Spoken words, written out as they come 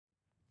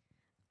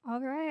All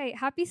right.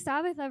 Happy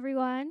Sabbath,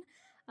 everyone.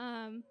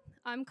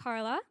 I'm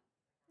Carla,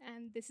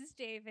 and this is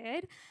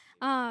David.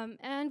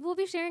 And we'll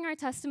be sharing our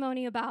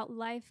testimony about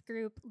life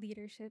group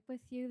leadership with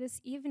you this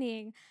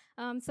evening.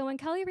 So when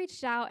Kelly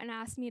reached out and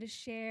asked me to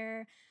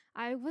share,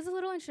 I was a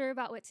little unsure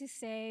about what to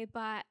say,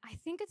 but I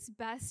think it's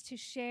best to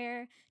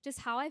share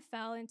just how I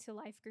fell into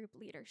life group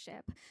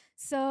leadership.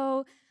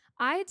 So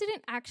I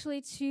didn't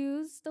actually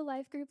choose the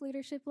life group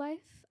leadership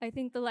life. I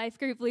think the life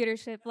group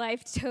leadership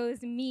life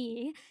chose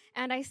me.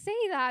 And I say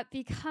that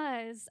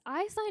because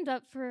I signed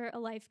up for a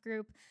life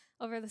group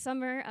over the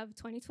summer of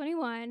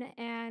 2021,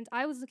 and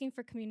I was looking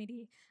for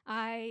community.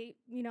 I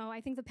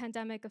think the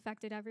pandemic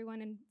affected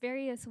everyone in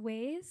various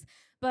ways,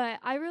 but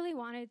I really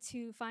wanted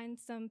to find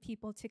some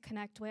people to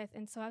connect with.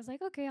 And so I was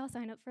like, okay, I'll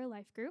sign up for a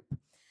life group.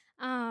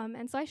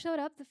 And so I showed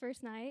up the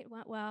first night,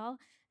 went well.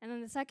 And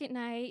then the second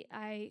night,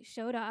 I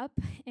showed up,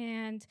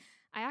 and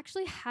I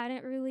actually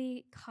hadn't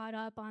really caught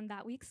up on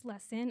that week's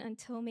lesson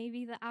until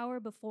maybe the hour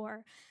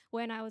before,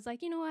 when I was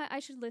like, you know what, I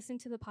should listen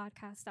to the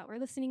podcast that we're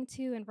listening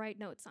to and write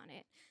notes on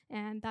it,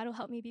 and that'll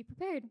help me be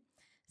prepared.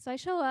 So I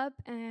show up,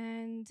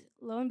 and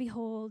lo and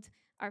behold,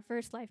 our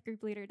first life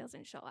group leader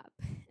doesn't show up.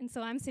 And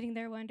so I'm sitting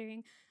there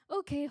wondering,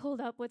 okay,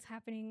 hold up, what's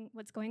happening?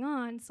 What's going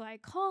on? So I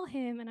call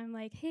him, and I'm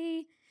like,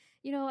 hey,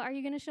 are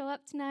you going to show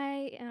up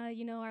tonight?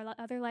 Our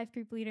other life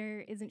group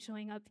leader isn't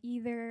showing up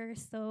either,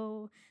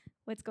 so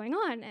what's going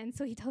on? And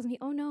so he tells me,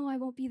 oh no, I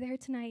won't be there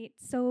tonight.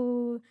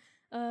 So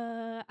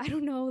I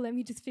don't know, let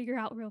me just figure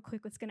out real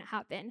quick what's going to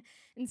happen.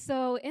 And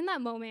so in that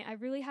moment, I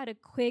really had a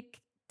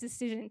quick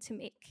decision to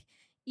make.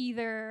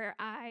 Either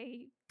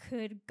I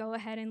could go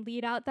ahead and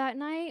lead out that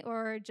night,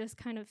 or just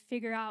kind of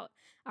figure out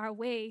our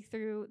way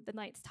through the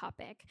night's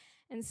topic.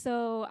 And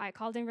so I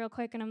called in real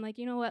quick, and I'm like,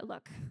 you know what,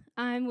 look,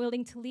 I'm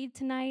willing to lead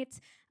tonight.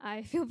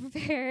 I feel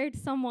prepared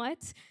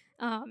somewhat,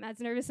 as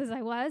nervous as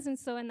I was. And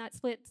so in that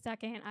split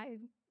second,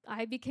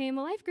 I became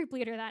a life group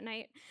leader that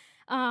night.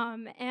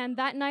 And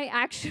that night,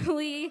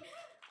 actually,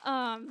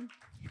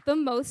 the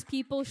most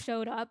people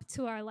showed up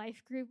to our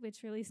life group,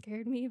 which really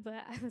scared me,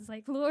 but I was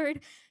like, Lord,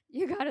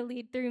 you gotta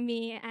lead through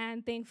me,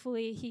 and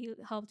thankfully he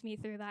helped me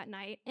through that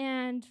night.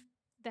 And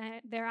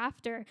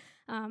thereafter,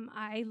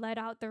 I led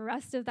out the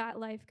rest of that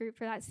life group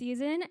for that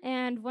season,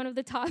 and one of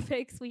the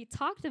topics we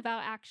talked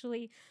about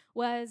actually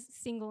was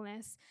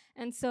singleness.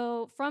 And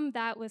so from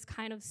that was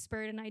kind of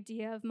spurred an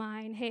idea of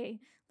mine, hey,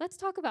 let's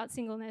talk about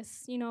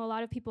singleness. A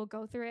lot of people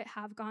go through it,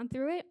 have gone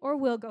through it, or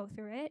will go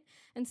through it.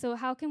 And so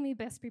how can we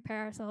best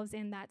prepare ourselves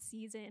in that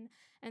season?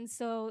 And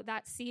so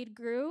that seed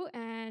grew,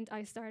 and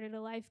I started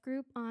a life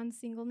group on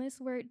singleness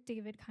where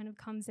David kind of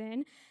comes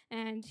in,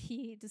 and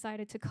he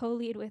decided to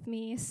co-lead with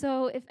me.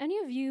 So if any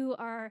of you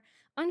are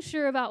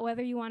unsure about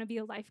whether you want to be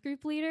a life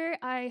group leader,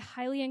 I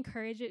highly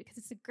encourage it, because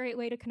it's a great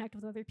way to connect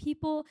with other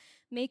people,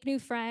 make new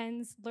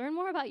friends, learn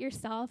more about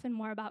yourself and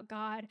more about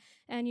God.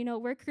 And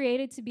we're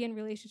created to be in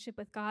relationship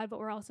with God, but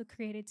we're also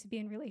created to be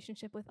in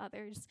relationship with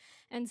others.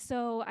 And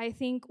so I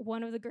think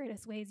one of the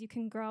greatest ways you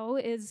can grow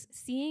is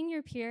seeing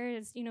your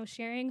peers,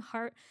 sharing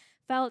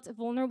heartfelt,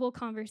 vulnerable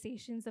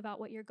conversations about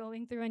what you're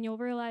going through, and you'll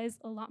realize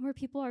a lot more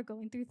people are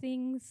going through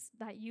things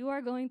that you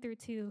are going through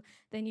too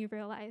than you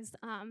realized.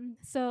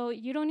 So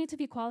you don't need to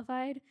be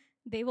qualified.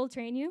 They will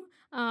train you.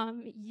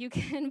 You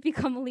can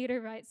become a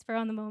leader right spur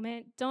on the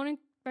moment. Don't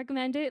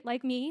recommend it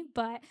like me,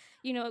 but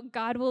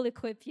God will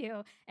equip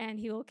you, and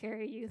he will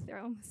carry you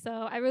through. So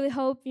I really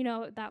hope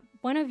that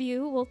one of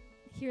you will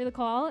hear the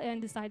call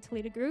and decide to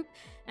lead a group.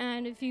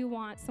 And if you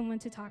want someone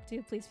to talk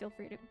to, please feel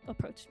free to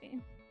approach me.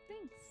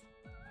 Thanks.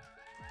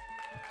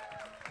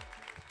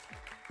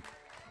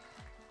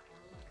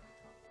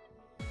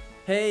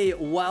 Hey,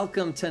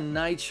 welcome to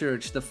Night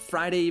Church, the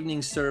Friday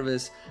evening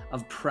service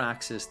of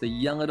Praxis, the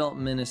young adult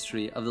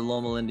ministry of the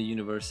Loma Linda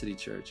University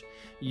Church.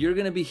 You're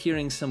going to be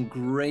hearing some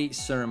great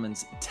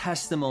sermons,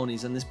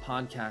 testimonies on this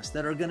podcast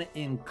that are going to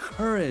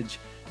encourage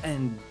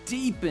and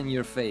deepen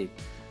your faith.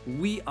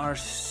 We are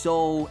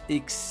so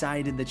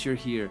excited that you're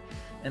here,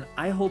 and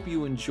I hope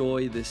you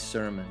enjoy this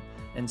sermon,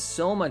 and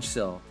so much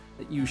so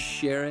that you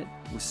share it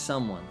with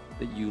someone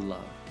that you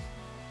love.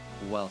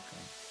 Welcome.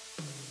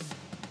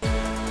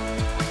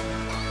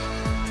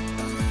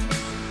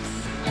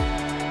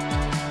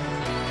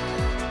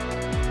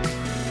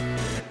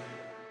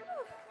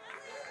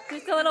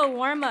 Just a little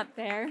warm-up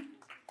there.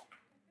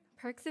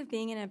 Perks of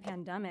being in a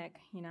pandemic,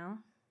 You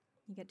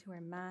get to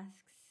wear masks,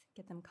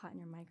 get them caught in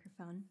your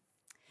microphone.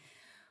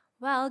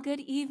 Well, good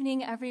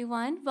evening,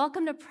 everyone.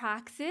 Welcome to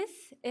Praxis.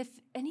 If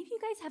any of you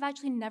guys have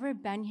actually never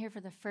been here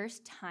for the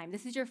first time,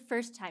 this is your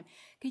first time,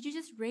 could you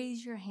just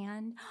raise your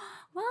hand?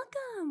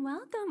 Welcome,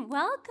 welcome,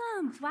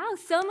 welcome. Wow,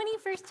 so many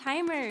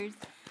first-timers.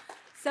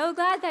 So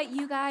glad that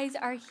you guys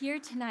are here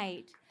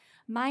tonight.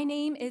 My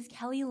name is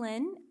Kelly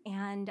Lynn,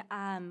 and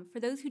for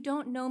those who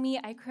don't know me,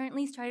 I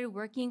currently started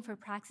working for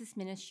Praxis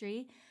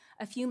Ministry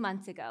a few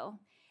months ago,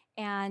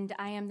 and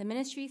I am the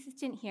ministry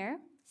assistant here.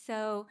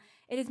 So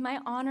it is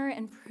my honor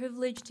and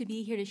privilege to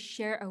be here to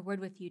share a word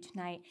with you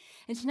tonight.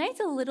 And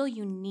tonight's a little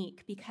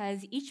unique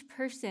because each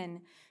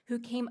person who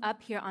came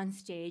up here on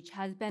stage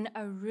has been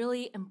a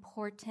really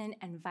important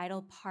and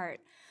vital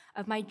part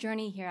of my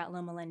journey here at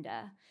Loma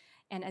Linda.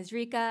 And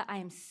Azrika, I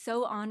am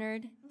so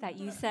honored that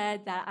you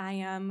said that I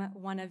am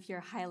one of your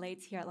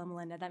highlights here at Loma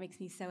Linda. That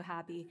makes me so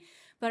happy.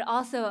 But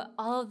also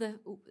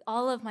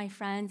all of my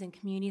friends and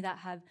community that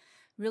have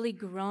really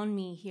grown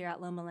me here at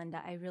Loma Linda,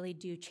 I really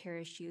do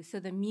cherish you. So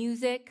the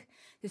music,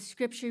 the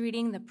scripture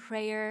reading, the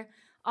prayer,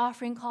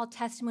 offering call,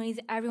 testimonies,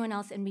 everyone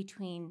else in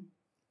between.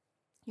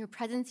 Your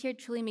presence here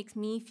truly makes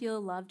me feel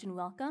loved and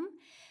welcome,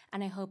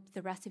 and I hope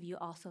the rest of you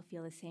also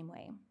feel the same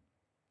way.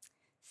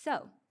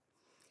 So,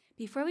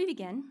 before we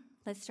begin,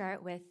 let's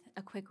start with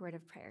a quick word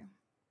of prayer.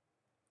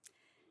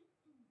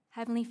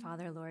 Heavenly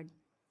Father, Lord,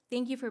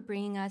 thank you for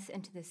bringing us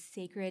into this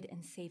sacred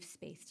and safe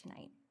space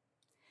tonight.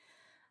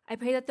 I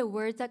pray that the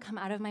words that come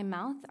out of my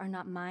mouth are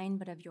not mine,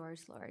 but of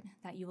yours, Lord,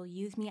 that you will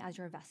use me as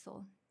your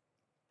vessel.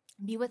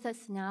 Be with us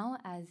now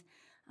as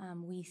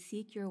we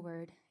seek your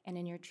word and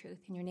in your truth.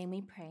 In your name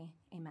we pray,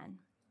 amen.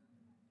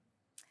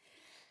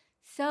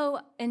 So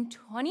in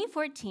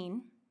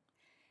 2014,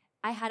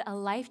 I had a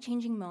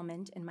life-changing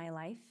moment in my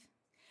life,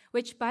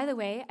 which, by the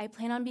way, I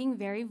plan on being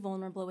very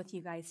vulnerable with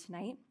you guys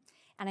tonight,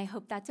 and I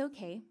hope that's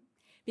okay,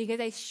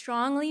 because I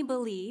strongly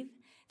believe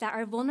that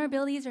our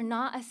vulnerabilities are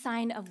not a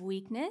sign of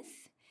weakness.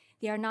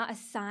 They are not a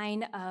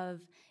sign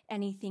of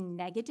anything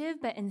negative,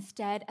 but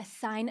instead a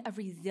sign of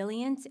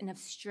resilience and of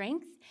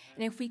strength.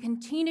 And if we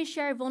continue to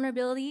share our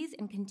vulnerabilities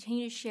and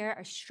continue to share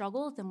our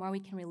struggles, the more we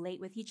can relate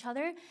with each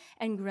other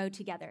and grow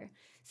together.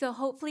 So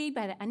hopefully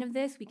by the end of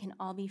this, we can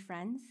all be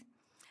friends.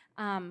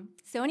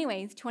 So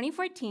anyways,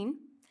 2014,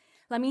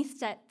 let me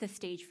set the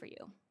stage for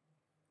you.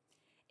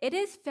 It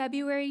is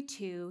February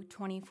 2,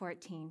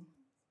 2014.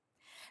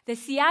 The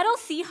Seattle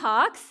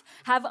Seahawks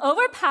have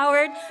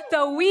overpowered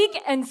the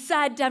weak and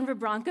sad Denver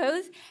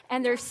Broncos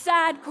and their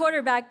sad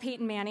quarterback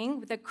Peyton Manning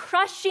with a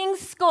crushing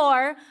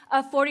score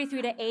of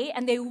 43-8,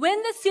 and they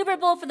win the Super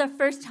Bowl for the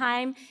first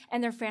time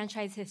in their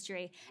franchise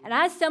history. And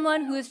as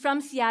someone who is from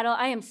Seattle,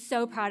 I am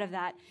so proud of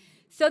that.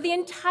 So the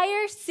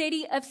entire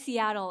city of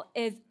Seattle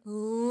is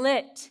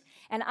lit.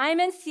 And I'm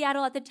in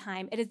Seattle at the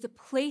time. It is the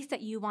place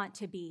that you want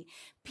to be.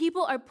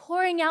 People are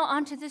pouring out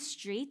onto the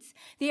streets.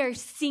 They are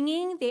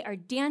singing. They are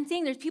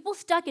dancing. There's people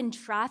stuck in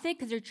traffic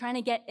because they're trying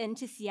to get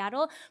into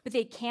Seattle, but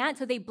they can't.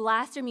 So they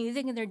blast their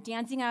music and they're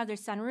dancing out of their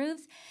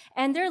sunroofs.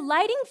 And they're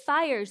lighting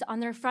fires on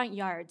their front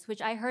yards,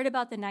 which I heard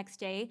about the next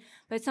day.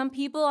 But some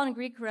people on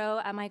Greek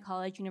Row at my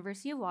college,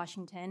 University of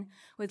Washington,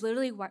 was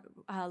literally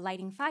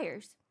lighting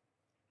fires.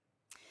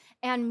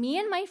 And me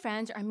and my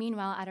friends are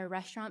meanwhile at a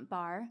restaurant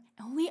bar,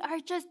 and we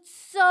are just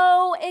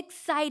so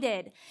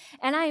excited.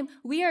 And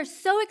we are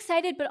so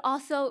excited, but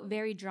also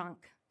very drunk.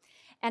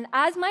 And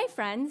as my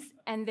friends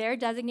and their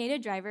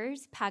designated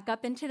drivers pack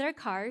up into their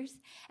cars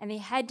and they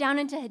head down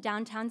into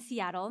downtown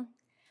Seattle,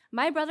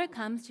 my brother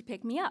comes to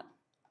pick me up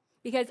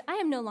because I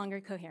am no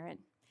longer coherent.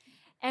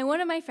 And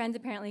one of my friends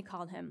apparently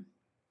called him.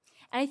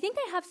 And I think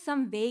I have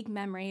some vague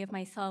memory of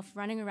myself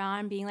running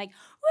around being like,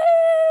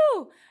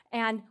 woo!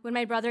 And when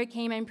my brother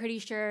came, I'm pretty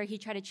sure he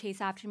tried to chase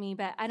after me,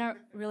 but I don't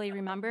really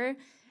remember.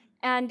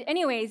 And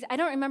anyways, I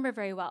don't remember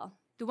very well.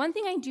 The one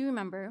thing I do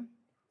remember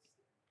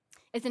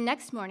is the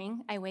next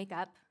morning, I wake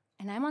up,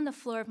 and I'm on the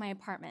floor of my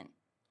apartment.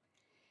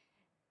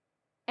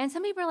 And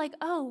some people are like,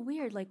 oh,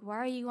 weird, like, why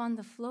are you on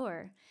the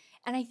floor?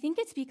 And I think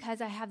it's because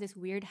I have this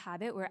weird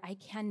habit where I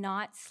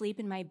cannot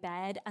sleep in my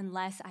bed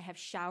unless I have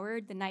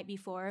showered the night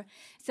before.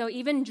 So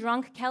even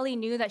drunk Kelly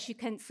knew that she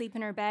couldn't sleep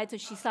in her bed, so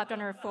she slept on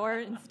her floor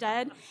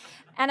instead.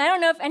 And I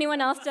don't know if anyone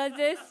else does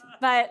this,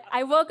 but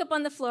I woke up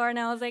on the floor and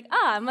I was like,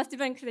 it must have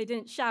been because I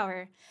didn't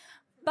shower.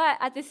 But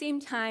at the same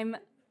time,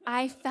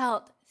 I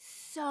felt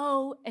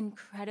so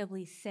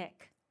incredibly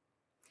sick.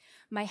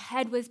 My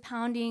head was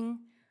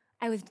pounding.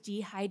 I was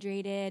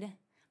dehydrated.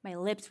 My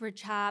lips were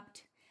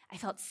chapped. I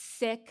felt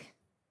sick,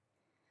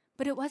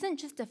 but it wasn't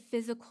just a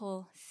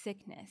physical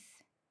sickness.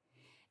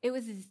 It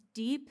was this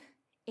deep,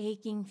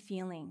 aching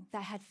feeling that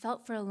I had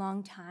felt for a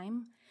long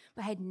time,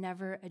 but had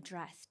never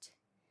addressed.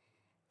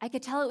 I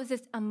could tell it was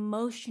this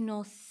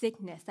emotional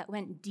sickness that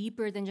went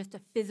deeper than just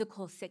a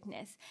physical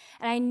sickness.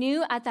 And I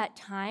knew at that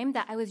time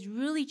that I was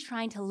really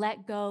trying to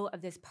let go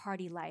of this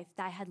party life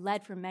that I had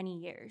led for many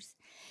years.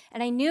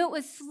 And I knew it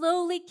was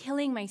slowly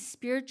killing my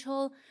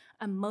spiritual,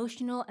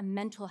 emotional, and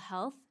mental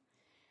health.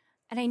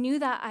 And I knew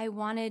that I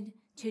wanted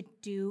to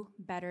do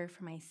better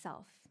for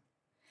myself.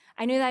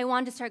 I knew that I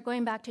wanted to start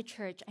going back to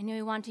church. I knew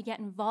I wanted to get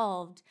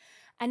involved.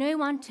 I knew I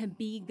wanted to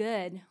be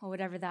good, or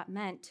whatever that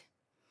meant.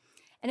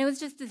 And it was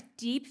just this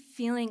deep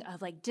feeling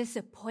of like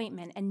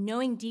disappointment and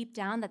knowing deep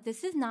down that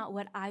this is not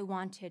what I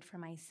wanted for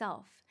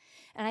myself.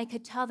 And I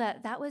could tell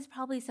that that was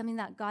probably something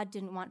that God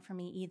didn't want for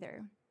me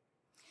either.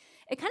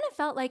 It kind of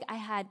felt like I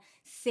had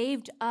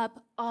saved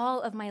up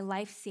all of my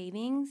life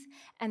savings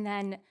and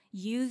then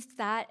used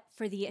that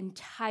for the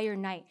entire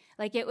night.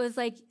 Like it was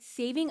like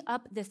saving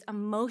up this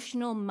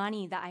emotional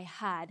money that I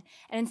had.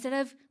 And instead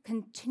of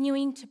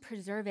continuing to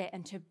preserve it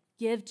and to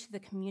give to the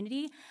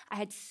community, I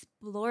had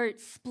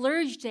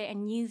splurged it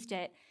and used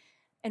it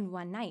in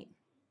one night.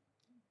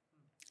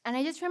 And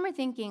I just remember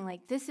thinking,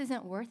 like, this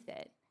isn't worth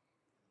it.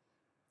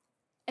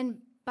 And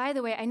by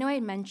the way, I know I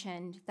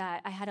mentioned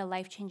that I had a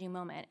life-changing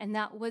moment, and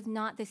that was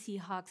not the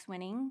Seahawks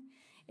winning.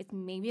 It's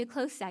maybe a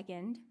close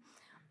second,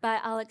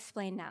 but I'll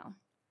explain now.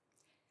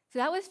 So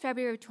that was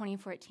February of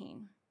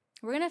 2014.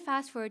 We're going to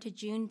fast forward to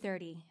June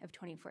 30 of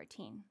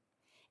 2014.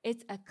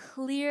 It's a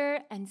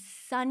clear and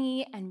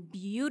sunny and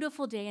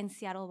beautiful day in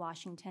Seattle,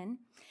 Washington,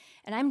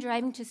 and I'm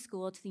driving to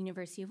school to the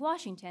University of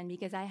Washington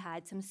because I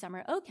had some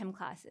summer OChem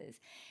classes.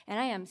 And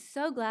I am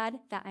so glad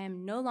that I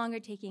am no longer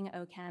taking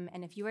OChem,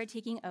 and if you are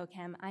taking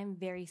OChem, I'm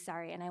very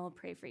sorry, and I will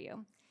pray for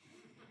you.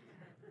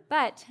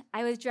 But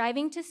I was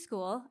driving to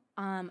school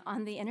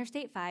on the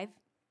Interstate 5,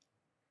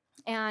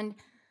 and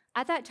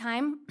at that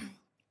time,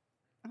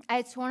 I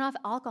had sworn off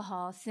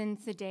alcohol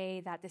since the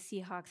day that the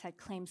Seahawks had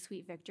claimed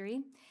sweet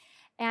victory.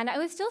 And I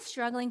was still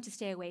struggling to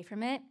stay away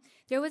from it.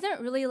 There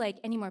wasn't really like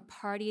any more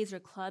parties or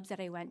clubs that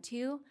I went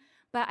to,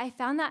 but I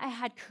found that I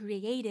had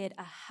created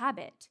a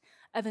habit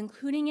of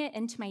including it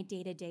into my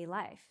day-to-day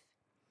life.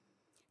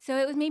 So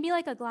it was maybe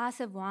like a glass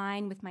of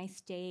wine with my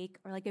steak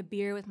or like a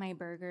beer with my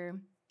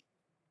burger.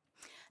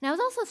 And I was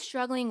also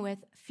struggling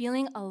with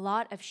feeling a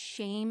lot of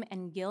shame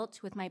and guilt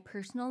with my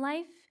personal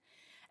life,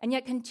 and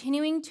yet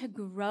continuing to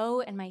grow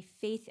in my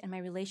faith and my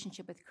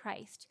relationship with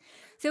Christ.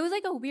 So it was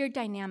like a weird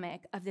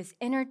dynamic of this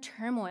inner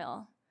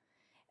turmoil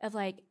of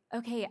like,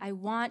 okay, I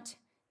want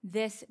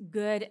this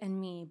good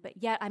in me,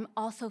 but yet I'm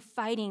also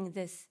fighting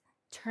this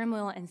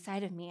turmoil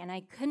inside of me, and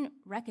I couldn't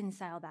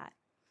reconcile that.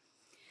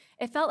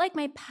 It felt like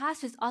my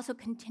past was also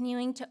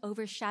continuing to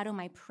overshadow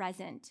my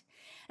present.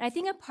 And I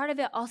think a part of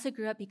it also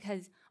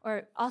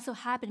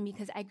happened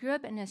because I grew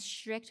up in a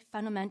strict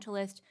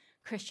fundamentalist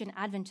Christian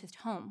Adventist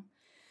home.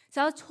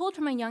 So I was told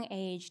from a young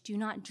age, do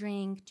not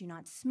drink, do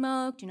not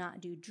smoke, do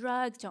not do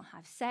drugs, don't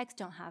have sex,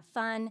 don't have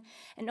fun,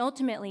 and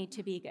ultimately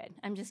to be good.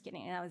 I'm just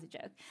kidding, that was a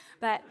joke.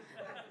 But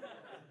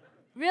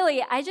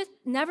really, I just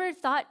never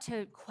thought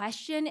to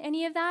question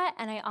any of that,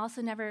 and I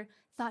also never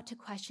thought to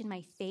question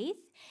my faith.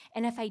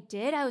 And if I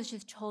did, I was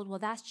just told, well,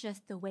 that's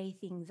just the way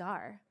things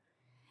are.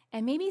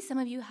 And maybe some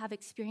of you have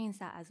experienced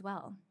that as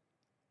well.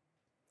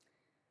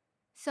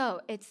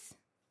 So it's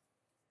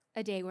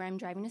a day where I'm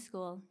driving to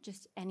school,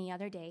 just any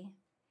other day.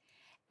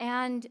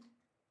 And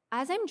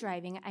as I'm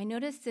driving, I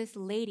noticed this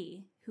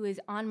lady who is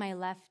on my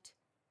left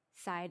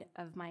side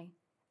of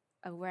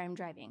where I'm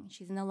driving.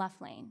 She's in the left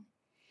lane.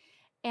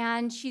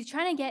 And she's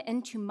trying to get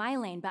into my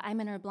lane, but I'm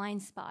in her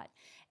blind spot.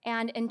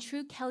 And in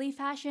true Kelly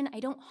fashion,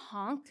 I don't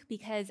honk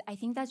because I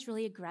think that's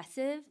really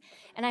aggressive.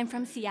 And I'm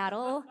from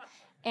Seattle,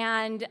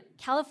 and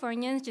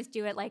Californians just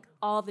do it like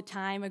all the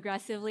time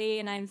aggressively,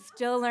 and I'm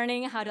still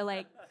learning how to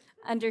like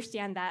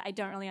understand that. I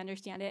don't really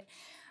understand it.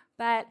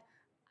 But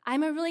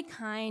I'm a really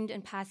kind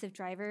and passive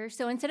driver,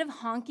 so instead of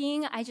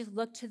honking, I just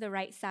looked to the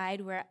right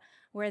side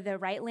where the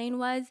right lane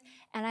was,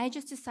 and I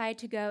just decided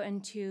to go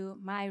into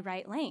my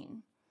right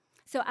lane.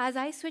 So as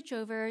I switch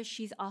over,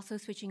 she's also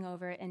switching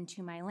over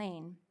into my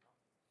lane.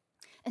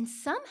 And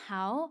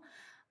somehow,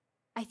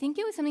 I think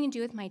it was something to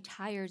do with my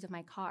tires of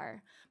my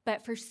car,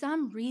 but for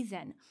some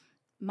reason,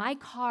 my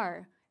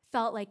car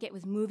felt like it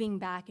was moving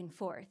back and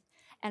forth,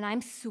 and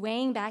I'm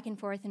swaying back and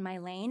forth in my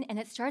lane, and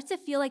it starts to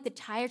feel like the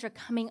tires are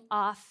coming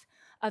off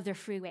of the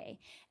freeway.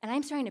 And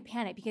I'm starting to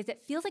panic because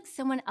it feels like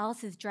someone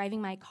else is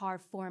driving my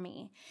car for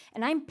me.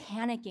 And I'm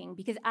panicking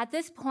because at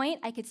this point,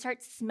 I could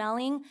start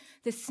smelling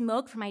the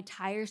smoke from my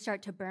tires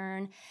start to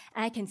burn,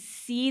 and I can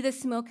see the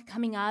smoke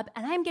coming up,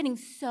 and I'm getting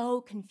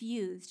so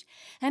confused.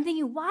 And I'm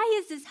thinking,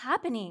 why is this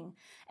happening?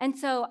 And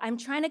so I'm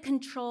trying to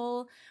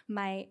control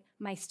my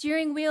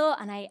steering wheel,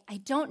 and I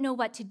don't know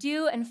what to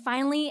do. And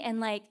finally,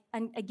 and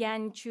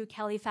again, true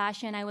Kelly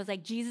fashion, I was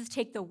like, Jesus,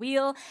 take the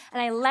wheel.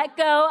 And I let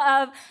go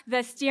of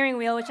the steering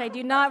wheel, which I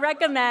do not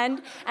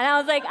recommend. And I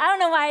was like, I don't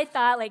know why I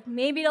thought, like,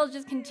 maybe it'll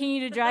just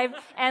continue to drive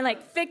and,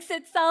 like, fix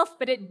itself,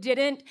 but it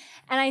didn't.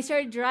 And I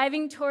started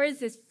driving towards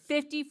this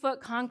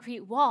 50-foot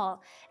concrete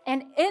wall.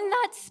 And in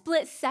that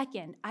split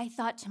second, I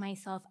thought to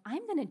myself,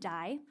 I'm going to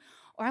die,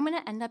 or I'm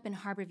going to end up in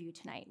Harborview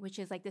tonight, which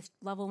is like this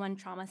level 1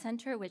 trauma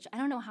center, which I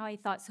don't know how I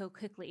thought so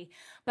quickly.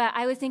 But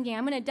I was thinking,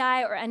 I'm going to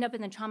die or end up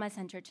in the trauma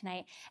center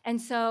tonight.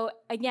 And so,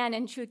 again,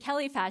 in true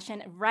Kelly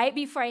fashion, right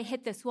before I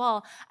hit this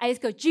wall, I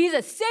just go,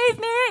 Jesus, save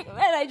me! And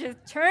I just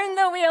turn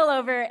the wheel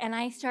over, and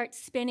I start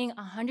spinning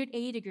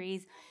 180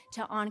 degrees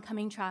to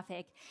oncoming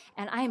traffic.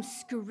 And I am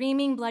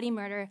screaming bloody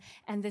murder.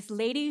 And this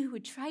lady who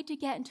tried to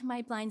get into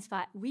my blind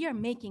spot, we are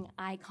making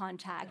eye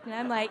contact. And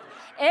I'm like,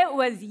 it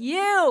was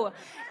you.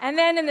 And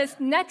then in this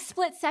next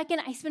split second,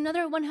 I spin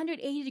another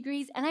 180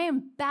 degrees, and I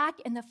am back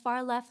in the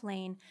far left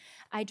lane.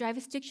 I drive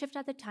a stick shift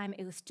at the time.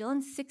 It was still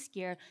in 6th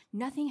gear.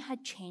 Nothing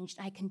had changed.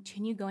 I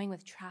continued going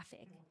with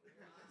traffic.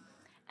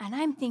 And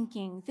I'm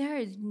thinking, there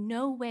is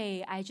no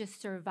way I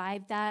just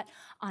survived that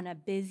on a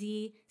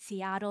busy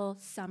Seattle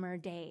summer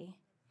day.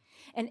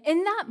 And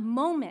in that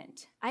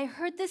moment, I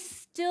heard this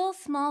still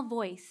small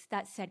voice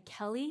that said,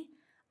 Kelly,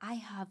 I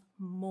have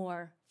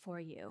more for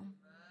you.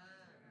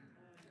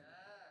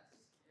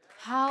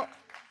 How?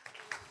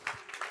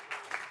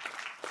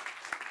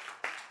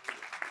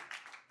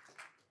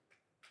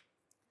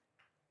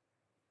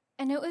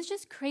 And it was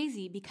just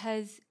crazy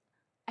because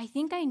I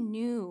think I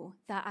knew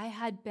that I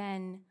had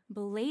been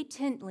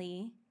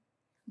blatantly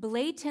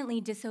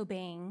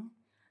disobeying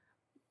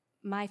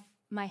my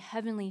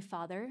heavenly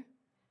Father.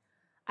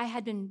 I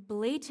had been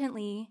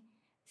blatantly,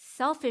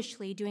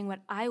 selfishly doing what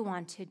I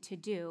wanted to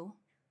do.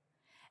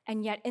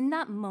 And yet in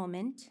that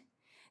moment,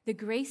 the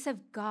grace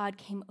of God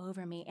came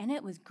over me, and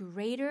it was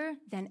greater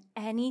than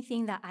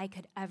anything that I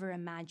could ever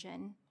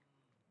imagine.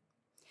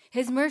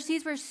 His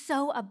mercies were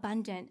so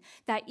abundant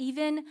that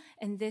even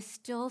in this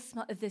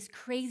this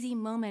crazy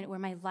moment where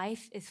my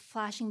life is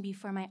flashing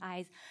before my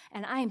eyes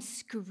and I am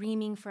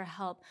screaming for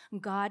help,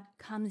 God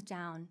comes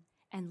down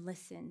and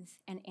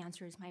listens and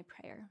answers my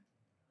prayer.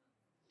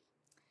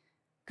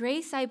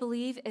 Grace, I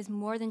believe, is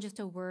more than just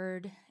a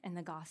word in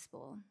the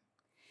gospel.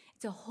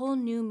 It's a whole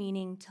new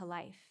meaning to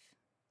life.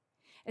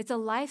 It's a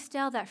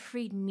lifestyle that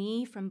freed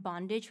me from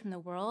bondage from the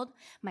world,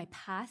 my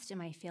past, and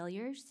my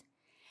failures.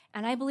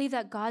 And I believe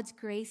that God's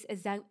grace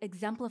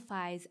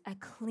exemplifies a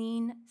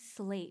clean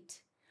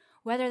slate,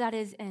 whether that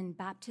is in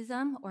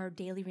baptism or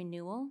daily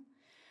renewal,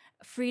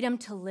 freedom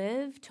to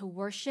live, to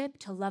worship,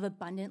 to love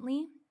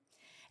abundantly.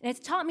 And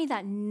it's taught me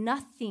that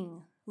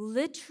nothing,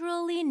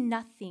 literally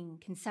nothing,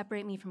 can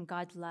separate me from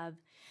God's love,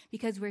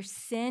 because where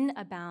sin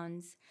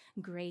abounds,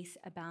 grace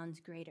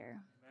abounds greater.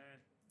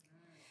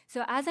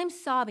 So as I'm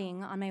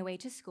sobbing on my way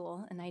to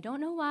school, and I don't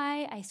know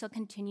why I still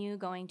continue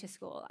going to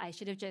school. I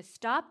should have just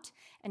stopped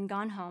and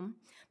gone home,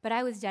 but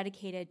I was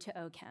dedicated to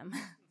OChem.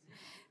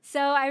 So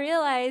I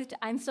realized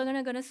I'm still going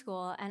to go to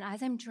school, and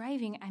as I'm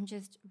driving, I'm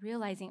just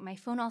realizing my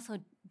phone also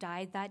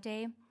died that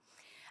day.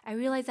 I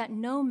realized that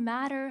no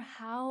matter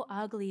how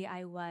ugly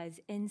I was,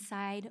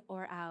 inside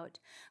or out,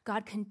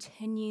 God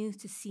continues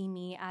to see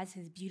me as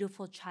his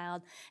beautiful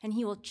child, and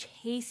he will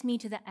chase me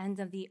to the ends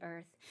of the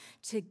earth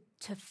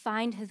to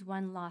find his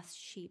one lost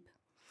sheep.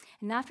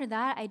 And after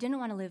that, I didn't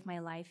want to live my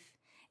life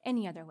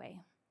any other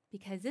way,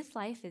 because this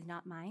life is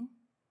not mine.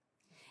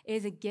 It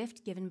is a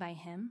gift given by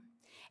him.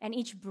 And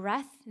each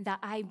breath that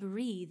I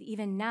breathe,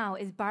 even now,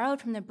 is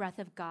borrowed from the breath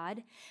of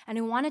God, and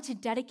I wanted to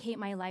dedicate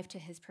my life to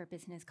his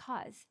purpose and his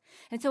cause.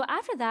 And so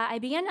after that, I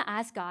began to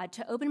ask God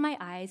to open my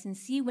eyes and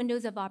see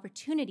windows of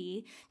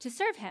opportunity to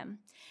serve him.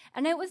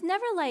 And it was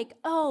never like,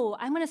 oh,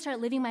 I'm going to start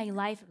living my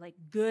life like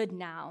good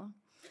now.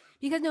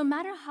 Because no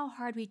matter how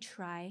hard we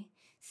try,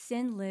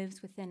 sin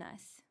lives within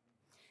us.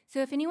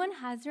 So if anyone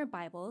has their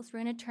Bibles,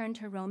 we're going to turn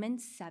to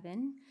Romans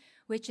 7,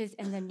 which is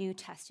in the New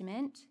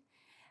Testament.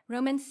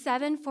 Romans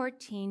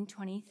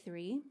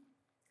 7:14-23.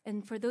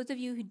 And for those of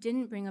you who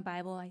didn't bring a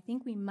Bible, I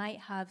think we might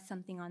have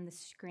something on the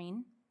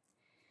screen.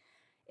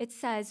 It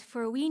says,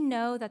 "For we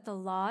know that the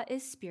law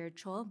is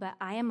spiritual, but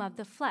I am of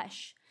the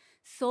flesh,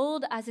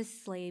 sold as a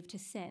slave to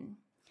sin.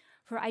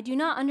 For I do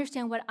not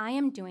understand what I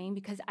am doing,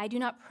 because I do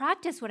not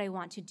practice what I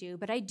want to do,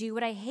 but I do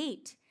what I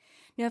hate.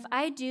 Now, if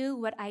I do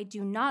what I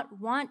do not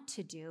want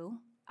to do,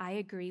 I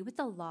agree with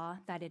the law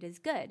that it is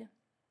good.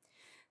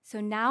 So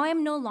now I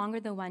am no longer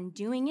the one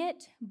doing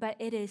it, but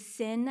it is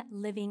sin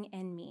living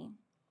in me.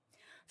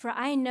 For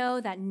I know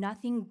that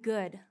nothing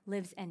good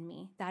lives in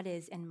me, that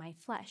is, in my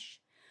flesh.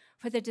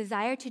 For the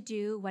desire to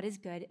do what is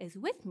good is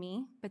with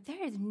me, but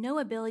there is no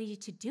ability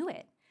to do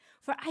it.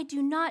 For I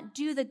do not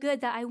do the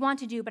good that I want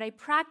to do, but I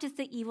practice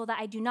the evil that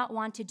I do not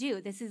want to do."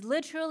 This is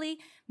literally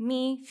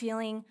me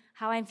feeling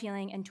how I'm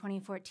feeling in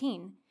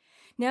 2014.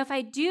 "Now, if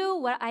I do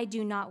what I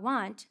do not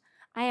want,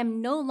 I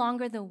am no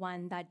longer the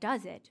one that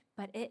does it,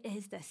 but it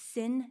is the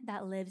sin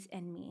that lives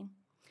in me.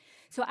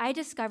 So I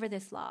discover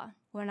this law.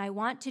 When I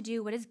want to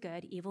do what is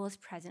good, evil is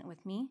present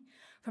with me.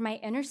 For my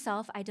inner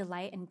self, I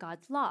delight in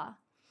God's law.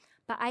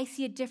 But I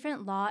see a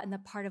different law in the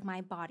part of my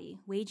body,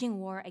 waging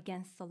war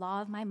against the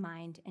law of my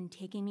mind and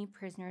taking me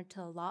prisoner to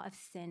the law of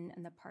sin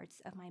in the parts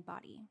of my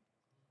body."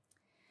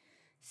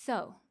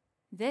 So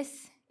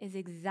this is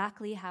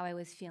exactly how I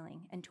was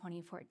feeling in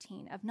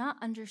 2014, of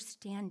not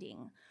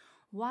understanding,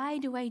 why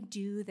do I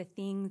do the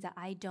things that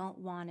I don't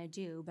want to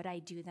do, but I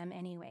do them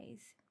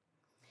anyways?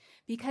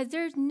 Because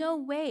there's no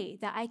way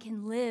that I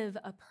can live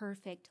a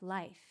perfect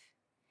life.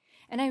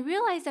 And I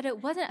realized that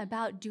it wasn't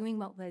about doing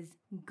what was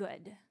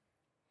good.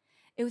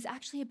 It was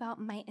actually about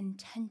my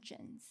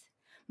intentions,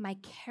 my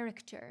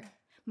character,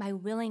 my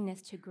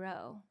willingness to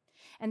grow.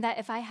 And that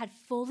if I had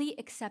fully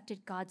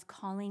accepted God's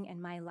calling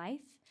in my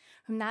life,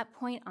 from that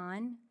point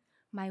on,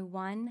 my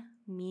one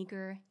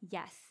meager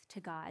yes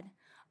to God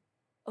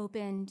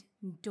opened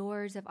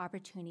doors of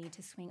opportunity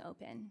to swing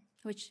open,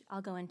 which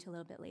I'll go into a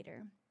little bit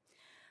later.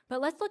 But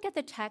let's look at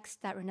the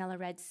text that Renella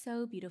read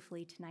so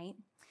beautifully tonight,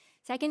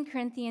 2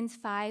 Corinthians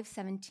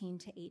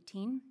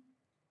 5:17-18.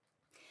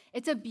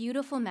 It's a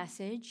beautiful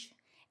message,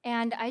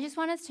 And I just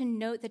want us to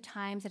note the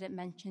times that it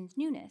mentions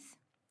newness.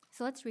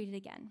 So let's read it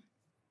again.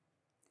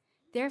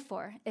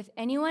 Therefore, if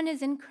anyone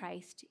is in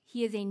Christ,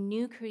 he is a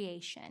new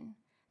creation.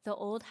 The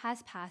old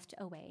has passed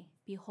away.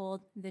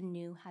 Behold, the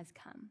new has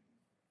come.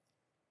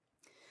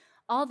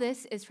 All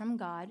this is from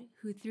God,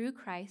 who through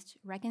Christ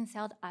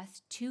reconciled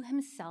us to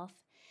himself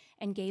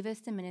and gave us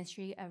the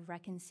ministry of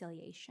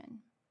reconciliation.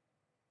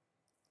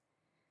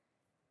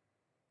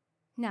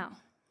 Now,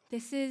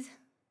 this is,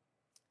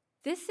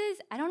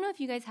 I don't know if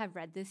you guys have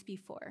read this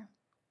before,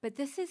 but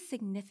this is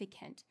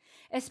significant,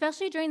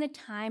 especially during the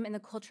time and the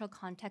cultural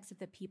context of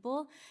the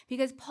people,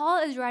 because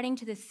Paul is writing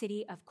to the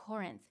city of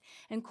Corinth.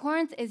 And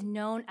Corinth is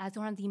known as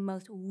one of the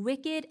most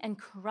wicked and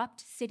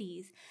corrupt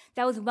cities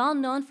that was well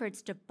known for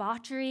its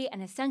debauchery,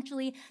 and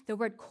essentially the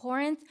word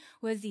Corinth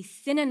was the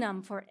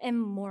synonym for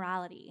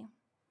immorality.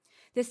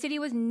 The city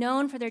was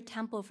known for their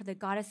temple for the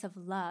goddess of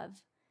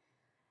love.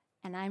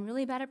 And I'm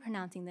really bad at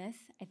pronouncing this.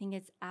 I think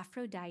it's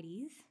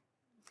Aphrodite,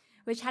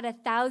 which had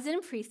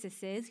 1,000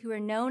 priestesses who were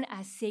known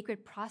as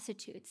sacred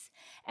prostitutes.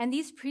 And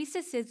these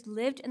priestesses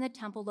lived in the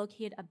temple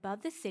located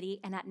above the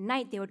city, and at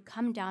night they would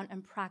come down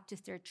and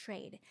practice their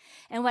trade.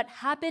 And what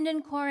happened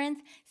in Corinth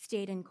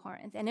stayed in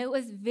Corinth. And it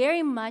was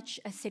very much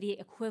a city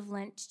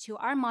equivalent to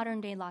our modern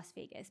day Las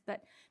Vegas,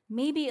 but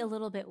maybe a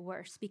little bit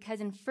worse,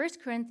 because in 1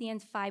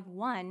 Corinthians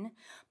 5:1,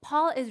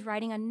 Paul is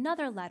writing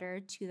another letter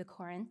to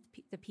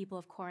the people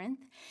of Corinth,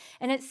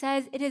 and it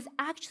says, "It is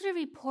actually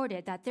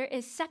reported that there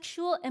is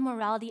sexual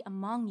immorality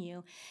among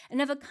you,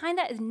 and of a kind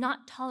that is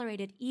not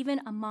tolerated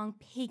even among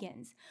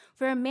pagans.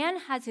 For a man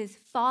has his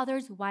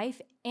father's wife,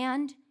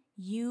 and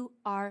you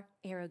are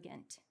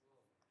arrogant."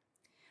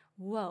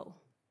 Whoa,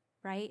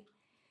 right?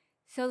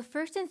 So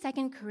 1 and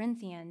 2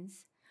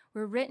 Corinthians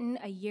were written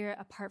a year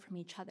apart from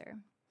each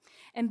other.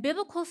 And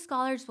biblical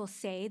scholars will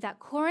say that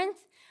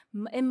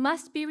it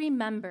must be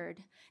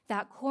remembered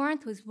that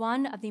Corinth was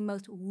one of the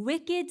most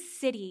wicked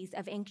cities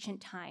of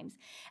ancient times,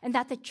 and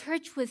that the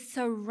church was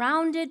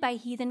surrounded by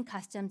heathen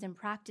customs and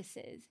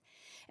practices.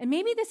 And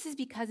maybe this is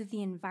because of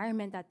the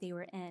environment that they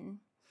were in.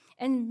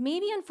 And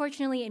maybe,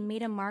 unfortunately, it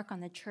made a mark on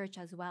the church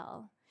as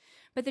well.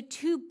 But the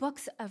 2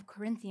 books of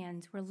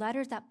Corinthians were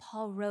letters that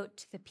Paul wrote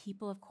to the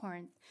people of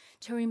Corinth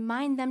to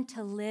remind them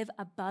to live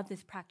above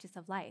this practice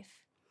of life.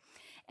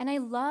 And I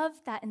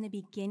love that in the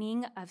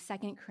beginning of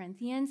 2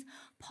 Corinthians,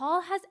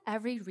 Paul has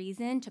every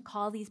reason to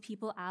call these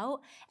people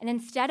out. And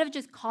instead of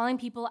just calling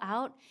people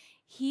out,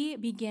 he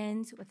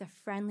begins with a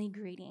friendly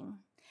greeting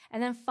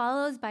and then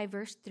follows by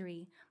verse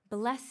 3,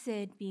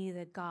 "Blessed be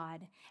the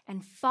God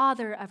and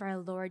Father of our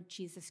Lord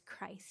Jesus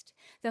Christ,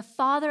 the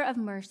Father of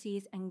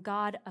mercies and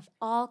God of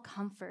all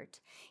comfort.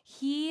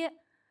 He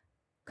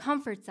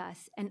comforts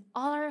us in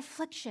all our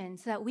affliction,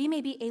 so that we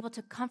may be able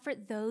to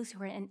comfort those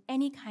who are in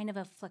any kind of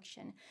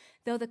affliction,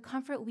 though the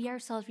comfort we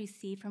ourselves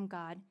receive from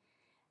God,"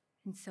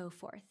 and so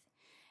forth.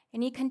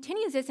 And he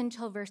continues this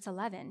until verse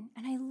 11.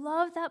 And I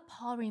love that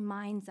Paul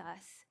reminds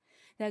us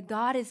that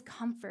God is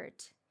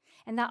comfort,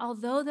 and that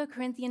although the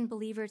Corinthian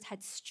believers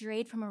had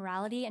strayed from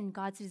morality and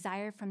God's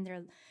desire from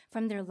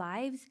their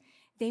lives,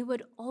 they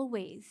would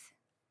always,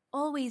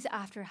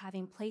 after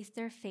having placed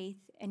their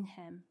faith in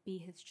him, be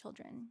his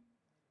children.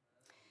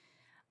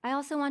 I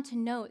also want to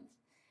note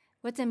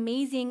what's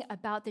amazing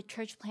about the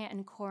church plant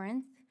in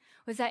Corinth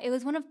was that it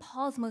was one of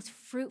Paul's most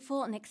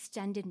fruitful and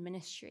extended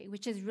ministry,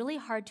 which is really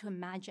hard to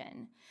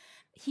imagine.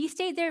 He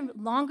stayed there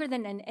longer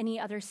than in any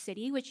other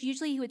city, which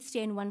usually he would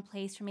stay in one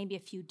place for maybe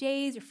a few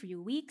days or a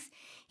few weeks.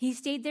 He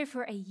stayed there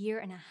for a year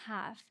and a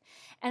half.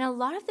 And a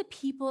lot of the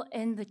people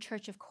in the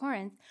church of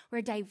Corinth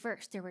were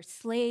diverse. There were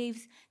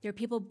slaves, there were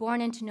people born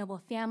into noble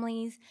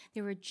families,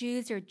 there were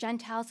Jews, there were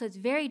Gentiles, so it's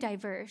very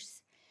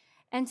diverse.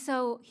 And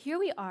so here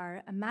we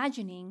are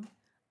imagining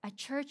a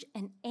church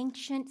in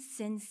ancient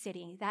Sin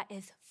City that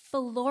is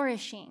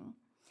flourishing.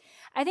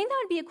 I think that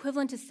would be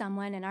equivalent to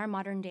someone in our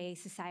modern day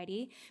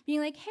society being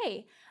like,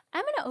 "Hey,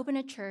 I'm going to open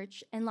a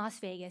church in Las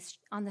Vegas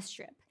on the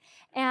Strip,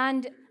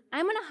 and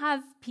I'm going to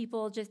have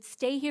people just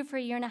stay here for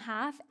a year and a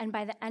half, and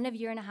by the end of a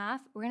year and a half,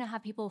 we're going to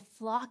have people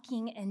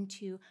flocking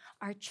into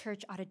our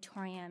church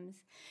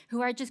auditoriums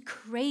who are just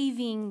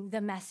craving the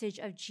message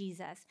of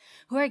Jesus,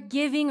 who are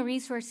giving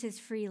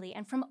resources freely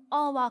and from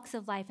all walks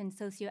of life and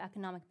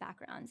socioeconomic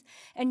backgrounds,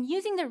 and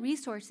using the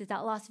resources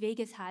that Las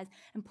Vegas has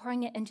and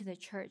pouring it into the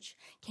church."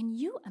 Can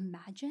you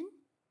imagine?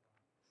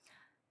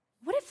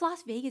 What if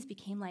Las Vegas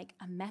became like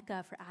a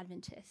Mecca for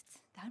Adventists?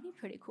 That would be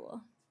pretty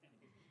cool.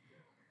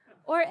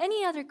 Or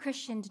any other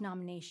Christian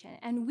denomination.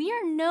 And we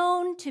are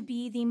known to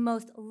be the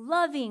most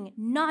loving,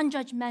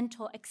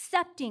 non-judgmental,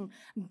 accepting,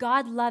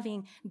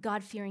 God-loving,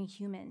 God-fearing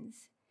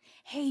humans.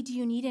 Hey, do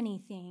you need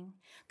anything?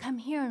 Come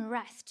here and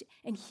rest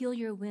and heal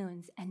your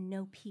wounds and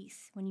know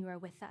peace when you are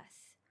with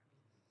us.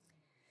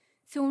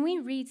 So when we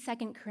read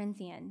 2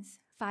 Corinthians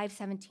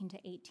 5:17 to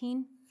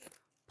 18,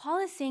 Paul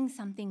is saying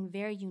something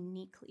very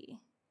uniquely.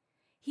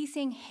 He's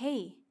saying,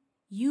 hey,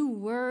 you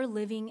were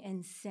living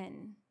in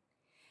sin.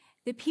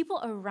 The people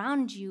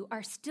around you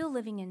are still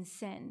living in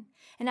sin.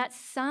 And at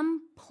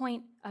some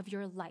point of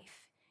your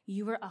life,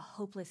 you were a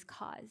hopeless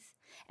cause,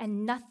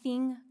 and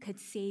nothing could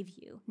save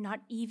you,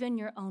 not even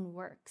your own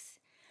works.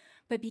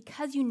 But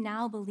because you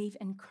now believe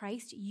in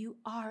Christ, you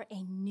are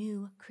a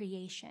new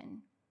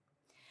creation.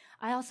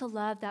 I also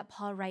love that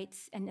Paul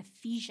writes in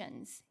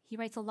Ephesians. He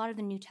writes a lot of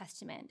the New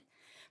Testament.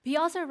 But he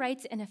also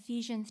writes in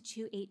Ephesians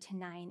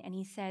 2:8-9, and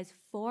he says,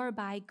 "For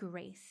by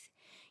grace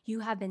you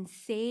have been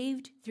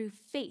saved through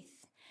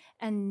faith,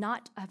 and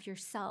not of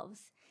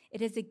yourselves.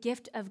 It is a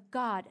gift of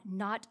God,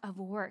 not of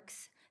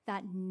works,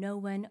 that no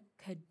one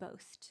could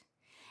boast."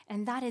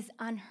 And that is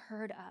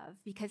unheard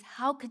of, because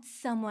how could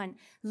someone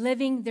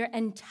living their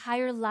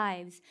entire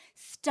lives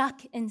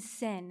stuck in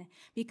sin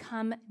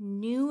become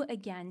new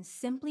again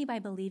simply by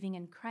believing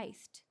in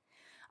Christ?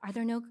 Are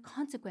there no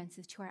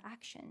consequences to our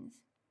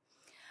actions?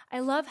 I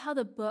love how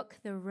the book,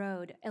 The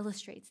Road,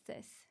 illustrates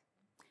this.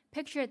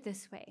 Picture it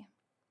this way.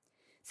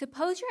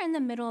 Suppose you're in the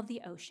middle of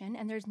the ocean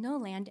and there's no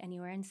land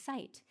anywhere in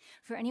sight.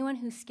 For anyone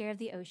who's scared of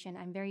the ocean,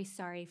 I'm very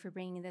sorry for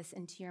bringing this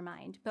into your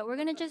mind, but we're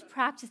going to just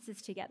practice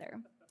this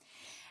together.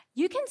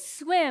 You can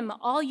swim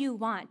all you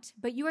want,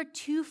 but you are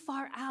too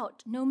far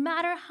out. No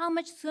matter how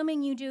much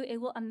swimming you do, it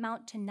will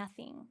amount to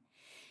nothing.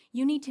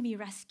 You need to be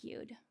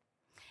rescued.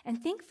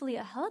 And thankfully,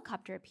 a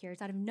helicopter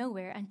appears out of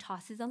nowhere and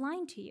tosses a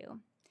line to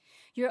you.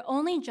 Your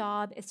only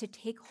job is to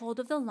take hold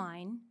of the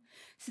line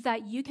so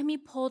that you can be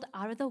pulled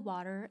out of the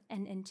water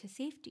and into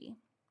safety.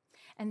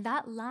 And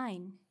that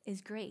line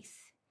is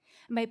grace.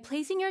 And by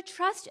placing your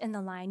trust in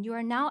the line, you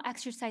are now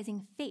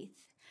exercising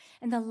faith.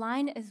 And the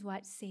line is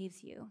what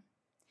saves you.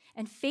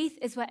 And faith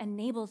is what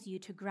enables you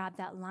to grab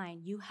that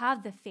line. You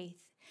have the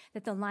faith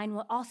that the line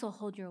will also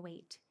hold your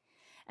weight.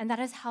 And that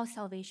is how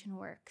salvation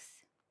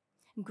works.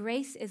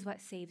 Grace is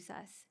what saves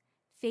us.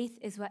 Faith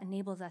is what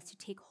enables us to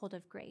take hold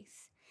of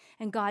grace.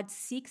 And God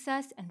seeks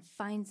us and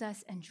finds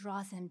us and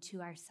draws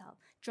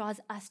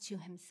us to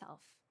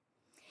himself.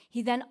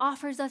 He then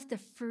offers us the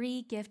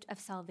free gift of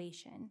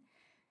salvation,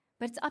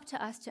 but it's up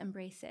to us to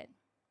embrace it.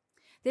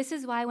 This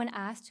is why when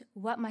asked,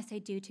 "What must I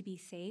do to be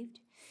saved?"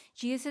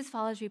 Jesus'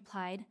 followers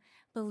replied,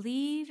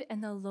 "Believe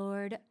in the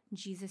Lord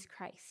Jesus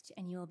Christ,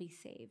 and you will be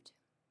saved."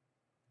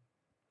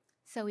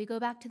 So we go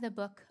back to the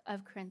book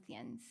of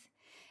Corinthians,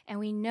 and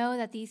we know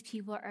that these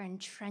people are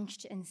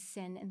entrenched in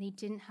sin, and they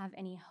didn't have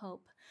any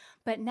hope.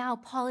 But now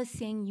Paul is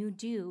saying you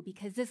do,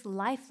 because this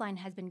lifeline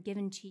has been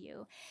given to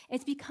you.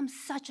 It's become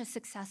such a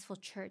successful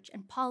church,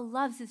 and Paul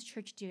loves this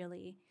church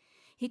dearly.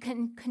 He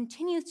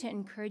continues to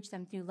encourage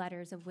them through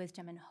letters of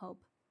wisdom and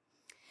hope.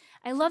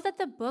 I love that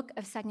the book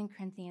of 2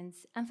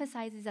 Corinthians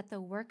emphasizes that the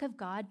work of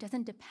God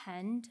doesn't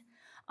depend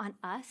on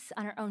us,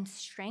 on our own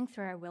strength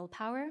or our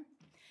willpower,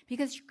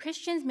 because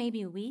Christians may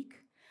be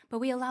weak, but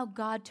we allow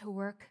God to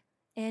work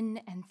in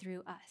and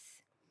through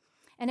us.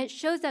 And it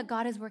shows that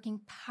God is working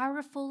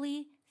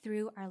powerfully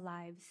through our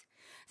lives,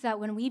 so that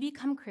when we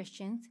become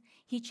Christians,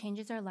 he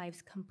changes our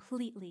lives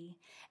completely,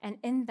 and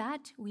in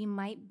that we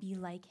might be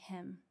like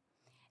him.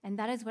 And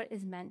that is what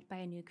is meant by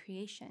a new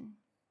creation.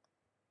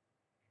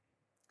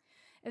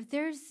 If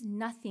there's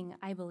nothing,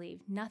 I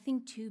believe,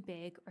 nothing too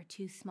big or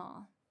too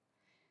small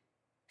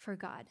for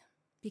God,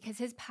 because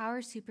his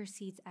power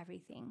supersedes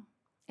everything.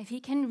 If he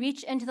can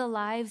reach into the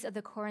lives of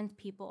the Corinth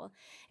people,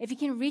 if he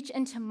can reach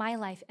into my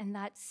life in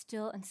that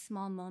still and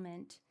small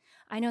moment,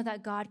 I know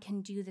that God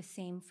can do the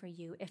same for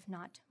you, if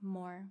not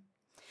more.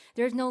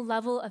 There's no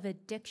level of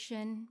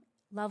addiction,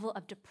 level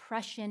of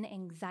depression,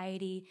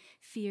 anxiety,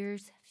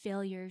 fears,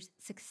 failures,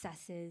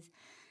 successes,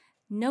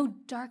 no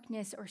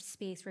darkness or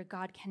space where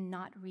God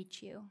cannot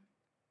reach you.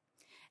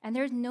 And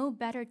there's no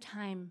better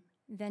time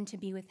than to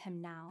be with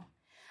him now.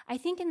 I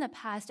think in the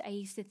past, I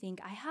used to think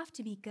I have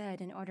to be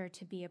good in order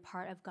to be a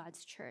part of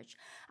God's church.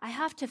 I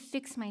have to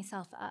fix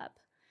myself up.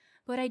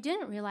 But what I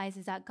didn't realize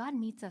is that God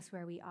meets us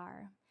where we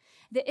are.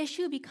 The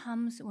issue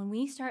becomes when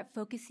we start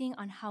focusing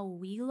on how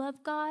we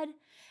love God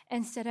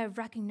instead of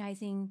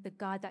recognizing the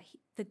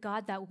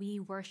God that we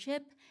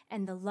worship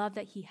and the love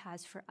that he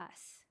has for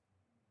us.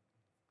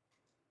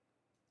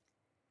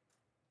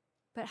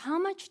 But how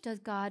much does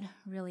God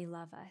really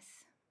love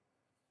us?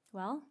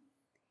 Well,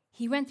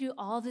 he went through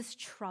all this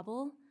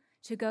trouble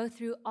to go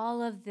through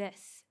all of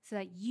this so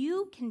that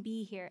you can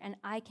be here and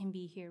I can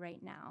be here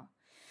right now,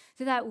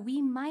 so that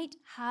we might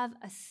have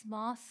a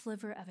small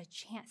sliver of a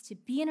chance to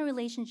be in a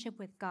relationship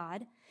with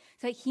God,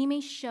 so that he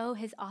may show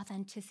his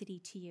authenticity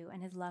to you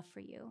and his love for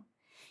you.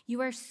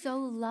 You are so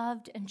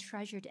loved and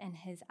treasured in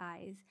his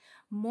eyes,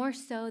 more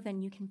so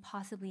than you can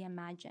possibly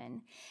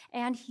imagine.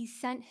 And he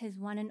sent his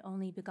one and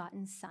only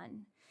begotten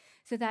Son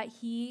so that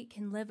he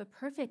can live a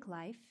perfect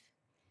life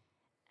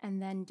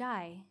and then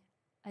die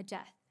a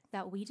death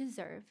that we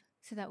deserve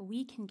so that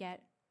we can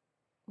get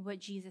what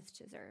Jesus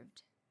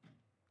deserved.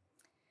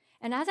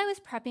 And as I was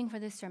prepping for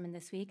this sermon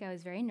this week, I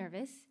was very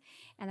nervous,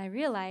 and I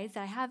realized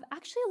that I have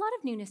actually a lot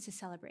of newness to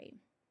celebrate.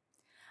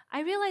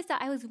 I realized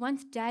that I was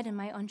once dead in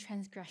my own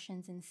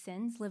transgressions and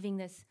sins, living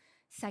this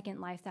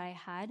second life that I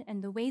had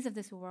and the ways of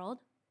this world.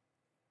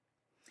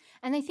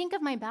 And I think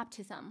of my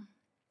baptism,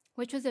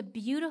 which was a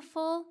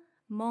beautiful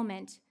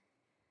moment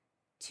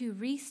to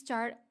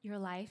restart your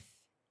life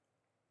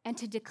and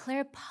to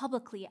declare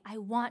publicly, I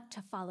want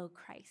to follow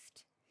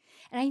Christ.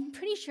 And I'm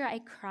pretty sure I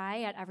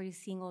cry at every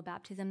single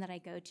baptism that I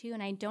go to,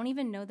 and I don't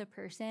even know the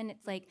person.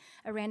 It's like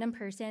a random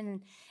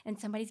person, and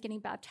somebody's getting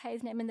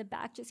baptized, and I'm in the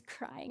back just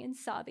crying and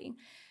sobbing,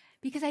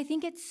 because I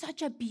think it's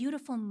such a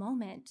beautiful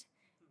moment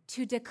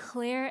to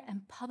declare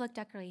in public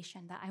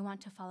declaration that I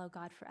want to follow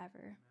God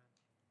forever.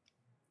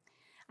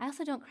 I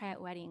also don't cry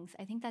at weddings.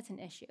 I think that's an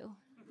issue.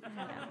 I don't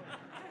know.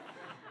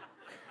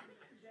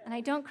 And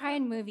I don't cry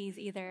in movies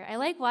either. I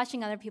like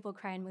watching other people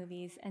cry in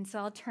movies, and so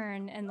I'll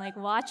turn and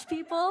watch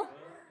people.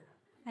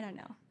 I don't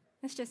know.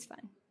 It's just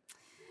fun.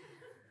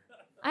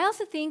 I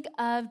also think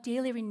of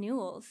daily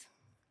renewals.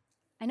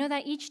 I know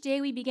that each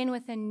day we begin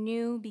with a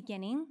new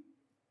beginning.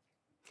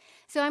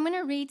 So I'm going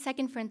to read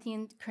 2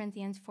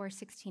 Corinthians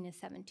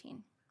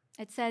 4:16-17.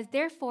 It says,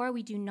 "Therefore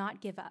we do not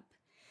give up.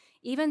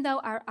 Even though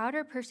our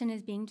outer person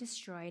is being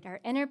destroyed, our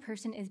inner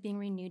person is being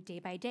renewed day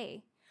by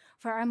day.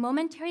 For our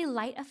momentary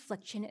light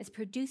affliction is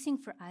producing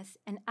for us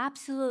an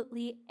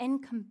absolutely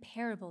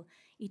incomparable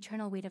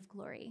eternal weight of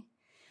glory."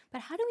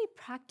 But how do we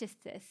practice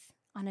this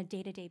on a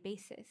day-to-day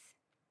basis?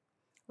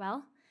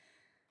 Well,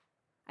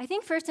 I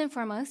think first and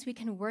foremost, we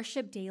can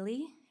worship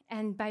daily.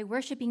 And by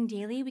worshiping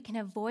daily, we can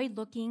avoid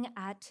looking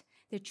at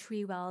the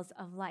tree wells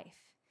of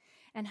life.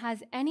 And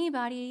has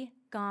anybody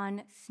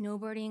gone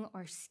snowboarding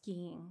or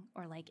skiing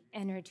or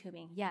inner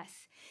tubing?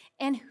 Yes.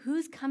 And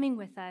who's coming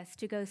with us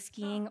to go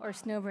skiing or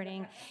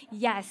snowboarding?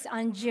 Yes,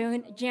 on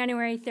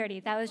January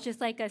 30th. That was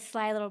just like a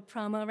sly little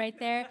promo right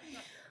there.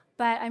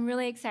 But I'm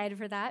really excited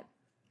for that.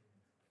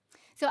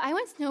 So I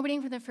went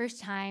snowboarding for the first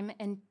time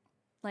in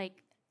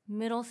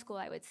middle school,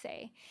 I would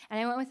say. And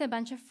I went with a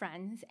bunch of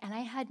friends, and I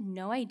had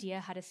no idea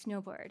how to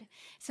snowboard.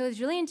 So it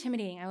was really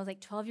intimidating. I was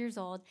 12 years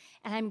old,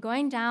 and I'm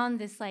going down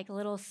this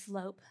little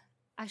slope.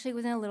 Actually, it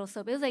wasn't a little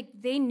slope. It was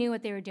they knew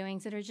what they were doing.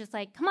 So they're just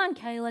come on,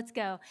 Kelly, let's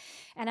go.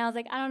 And I was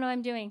I don't know what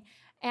I'm doing.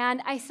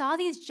 And I saw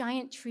these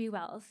giant tree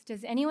wells.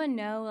 Does anyone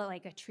know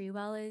what a tree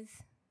well is?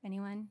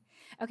 Anyone?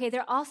 Okay,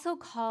 they're also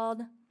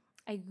called,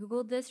 I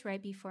Googled this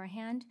right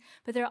beforehand,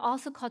 but they're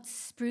also called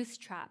spruce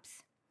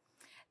traps.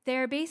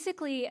 They're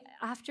basically,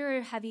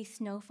 after heavy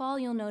snowfall,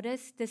 you'll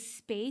notice this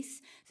space.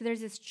 So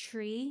there's this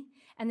tree,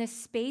 and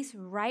this space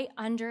right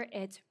under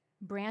its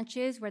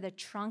branches where the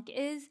trunk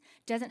is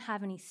doesn't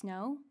have any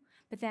snow,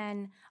 but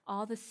then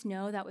all the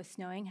snow that was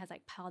snowing has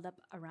piled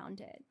up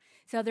around it.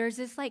 So there's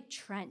this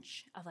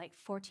trench of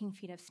 14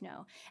 feet of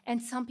snow. And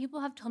some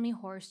people have told me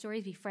horror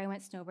stories before I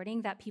went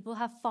snowboarding that people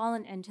have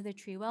fallen into the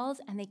tree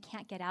wells and they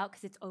can't get out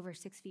because it's over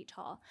 6 feet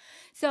tall.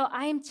 So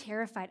I am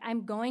terrified.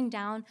 I'm going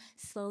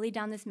slowly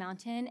down this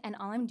mountain, and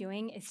all I'm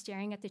doing is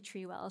staring at the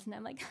tree wells. And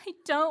I'm I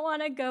don't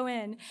want to go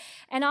in.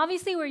 And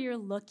obviously where you're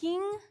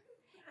looking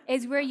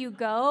is where you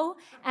go,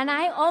 and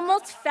I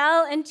almost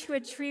fell into a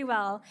tree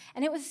well,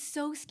 and it was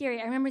so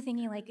scary. I remember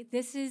thinking,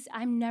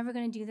 I'm never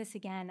going to do this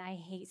again. I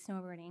hate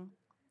snowboarding.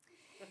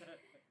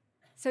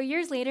 So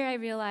years later, I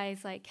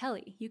realized,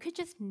 Kelly, you could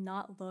just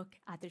not look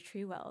at the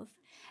tree wells.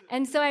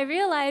 And so I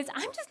realized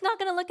I'm just not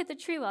going to look at the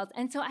tree wells.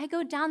 And so I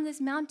go down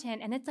this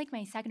mountain, and it's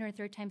my second or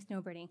third time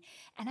snowboarding,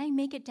 and I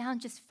make it down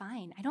just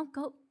fine. I don't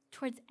go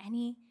towards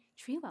any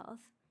tree wells.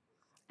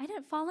 I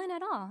didn't fall in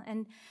at all.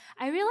 And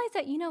I realized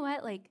that, you know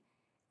what,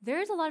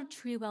 there's a lot of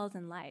tree wells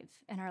in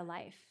our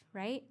life,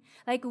 right?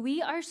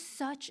 We are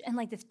such in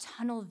this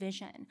tunnel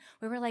vision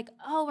where we're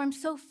oh, I'm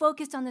so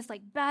focused on this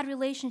bad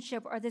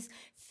relationship or this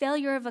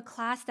failure of a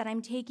class that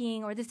I'm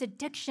taking or this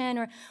addiction,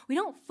 or we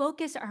don't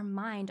focus our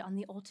mind on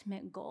the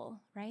ultimate goal,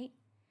 right?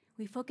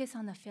 We focus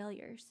on the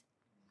failures.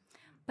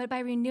 But by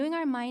renewing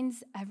our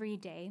minds every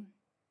day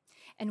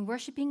and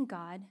worshiping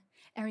God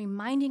and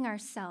reminding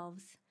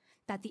ourselves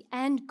that the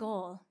end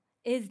goal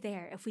is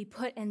there if we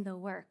put in the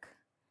work,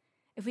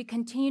 if we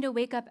continue to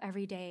wake up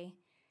every day,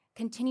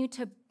 continue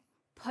to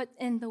put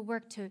in the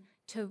work to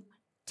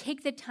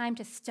take the time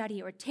to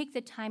study or take the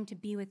time to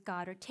be with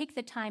God or take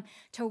the time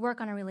to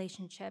work on a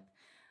relationship,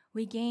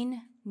 we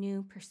gain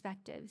new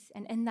perspectives.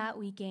 And in that,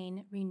 we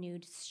gain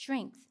renewed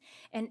strength.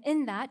 And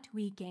in that,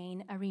 we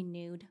gain a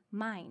renewed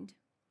mind.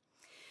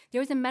 There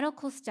was a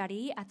medical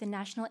study at the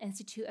National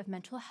Institute of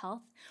Mental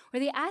Health where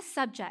they asked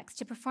subjects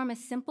to perform a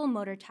simple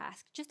motor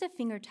task, just a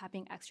finger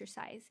tapping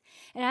exercise.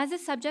 And as the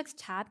subjects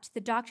tapped,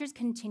 the doctors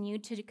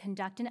continued to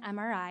conduct an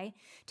MRI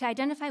to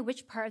identify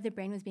which part of the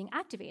brain was being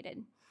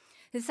activated.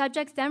 The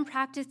subjects then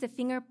practiced the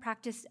finger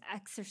practice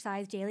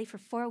exercise daily for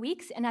 4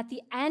 weeks, and at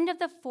the end of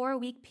the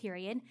 4-week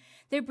period,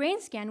 their brain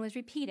scan was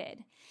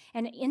repeated.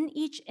 And in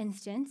each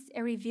instance,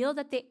 it revealed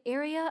that the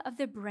area of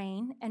the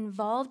brain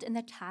involved in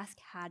the task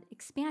had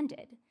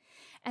expanded.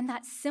 And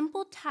that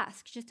simple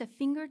task, just a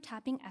finger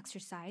tapping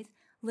exercise,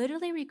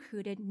 literally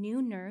recruited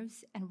new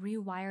nerves and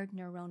rewired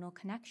neuronal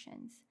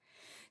connections.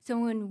 So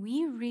when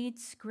we read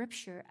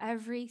scripture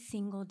every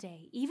single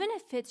day, even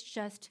if it's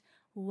just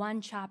one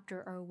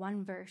chapter or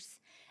one verse,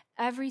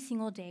 every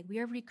single day, we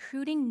are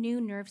recruiting new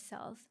nerve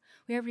cells.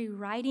 We are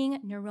rewriting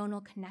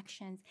neuronal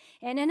connections.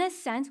 And in a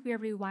sense, we are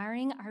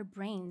rewiring our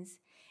brains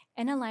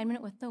in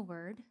alignment with the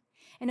word.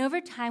 And over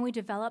time, we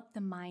develop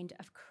the mind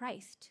of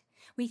Christ.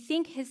 We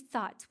think his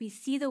thoughts. We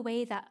see the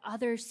way that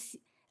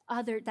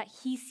that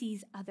he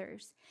sees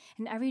others.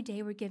 And every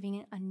day we're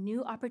giving a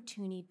new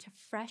opportunity to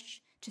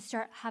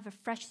have a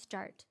fresh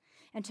start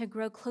and to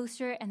grow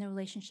closer in the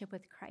relationship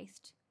with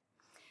Christ,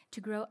 to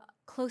grow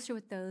closer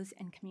with those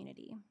in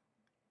community.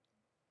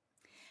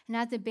 And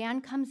as the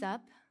band comes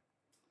up,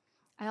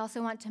 I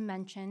also want to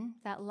mention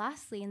that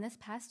lastly, in this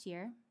past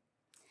year,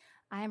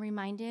 I am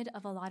reminded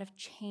of a lot of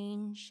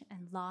change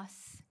and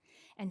loss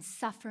and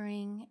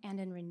suffering and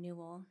in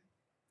renewal.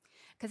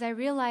 Because I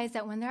realize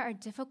that when there are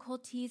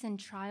difficulties and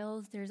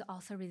trials, there's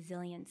also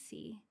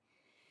resiliency.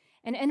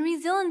 And in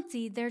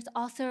resiliency, there's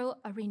also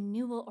a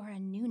renewal or a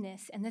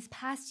newness. And this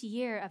past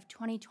year of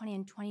 2020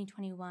 and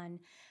 2021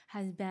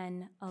 has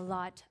been a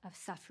lot of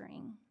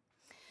suffering.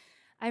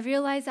 I've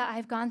realized that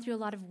I've gone through a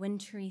lot of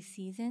wintry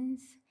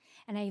seasons,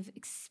 and I've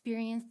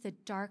experienced the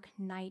dark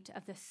night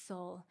of the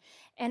soul.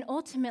 And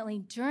ultimately,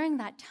 during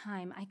that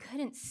time, I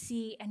couldn't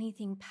see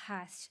anything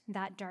past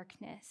that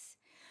darkness.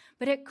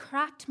 But it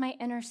cracked my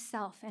inner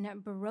self, and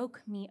it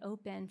broke me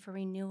open for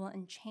renewal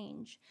and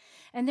change.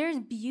 And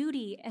there's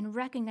beauty in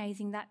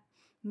recognizing that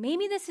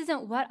maybe this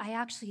isn't what I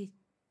actually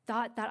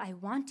thought that I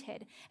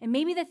wanted. And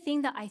maybe the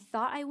thing that I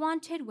thought I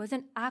wanted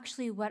wasn't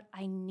actually what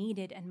I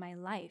needed in my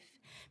life,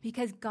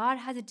 because God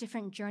has a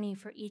different journey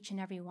for each and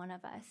every one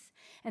of us.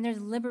 And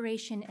there's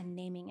liberation in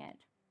naming it.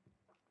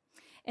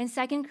 In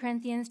 2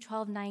 Corinthians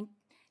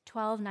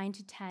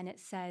 12:9-10, it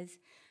says,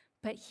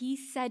 "But he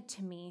said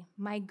to me,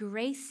 'My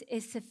grace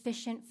is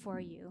sufficient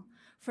for you,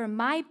 for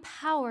my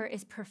power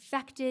is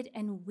perfected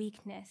in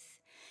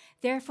weakness.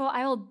 Therefore,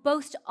 I will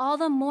boast all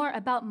the more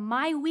about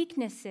my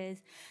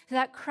weaknesses, so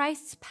that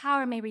Christ's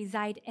power may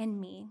reside in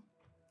me.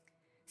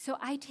 So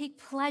I take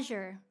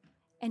pleasure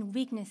in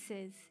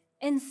weaknesses,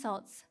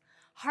 insults,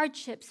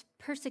 hardships,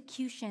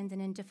 persecutions,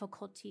 and in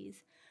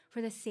difficulties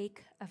for the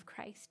sake of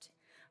Christ.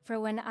 For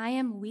when I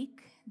am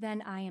weak,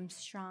 then I am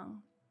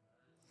strong.'"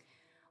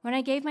 When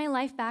I gave my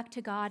life back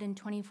to God in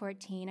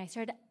 2014, I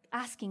started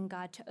asking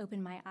God to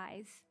open my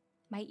eyes,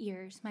 my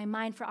ears, my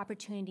mind for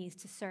opportunities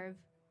to serve.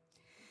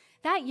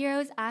 That year, I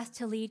was asked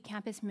to lead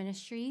campus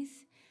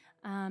ministries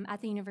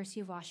at the University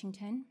of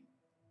Washington.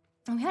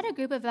 And we had a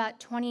group of about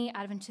 20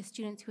 Adventist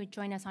students who would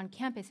join us on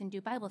campus and do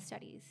Bible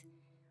studies.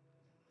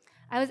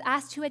 I was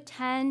asked to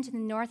attend the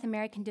North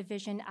American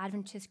Division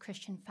Adventist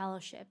Christian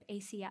Fellowship,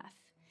 ACF,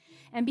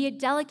 and be a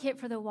delegate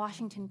for the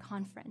Washington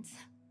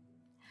Conference.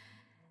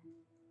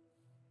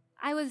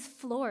 I was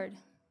floored.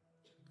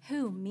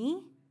 Who,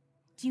 me?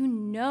 Do you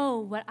know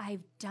what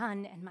I've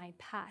done in my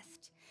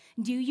past?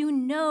 Do you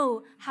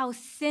know how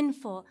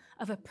sinful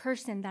of a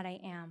person that I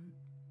am?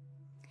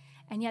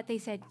 And yet they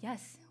said,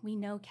 "Yes, we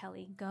know,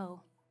 Kelly,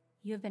 go.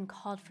 You have been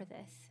called for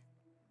this."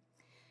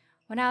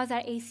 When I was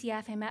at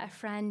ACF, I met a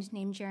friend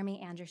named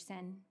Jeremy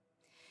Anderson,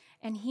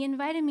 and he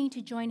invited me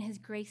to join his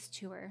Grace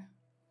Tour,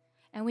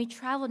 and we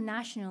traveled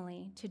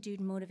nationally to do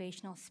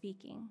motivational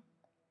speaking.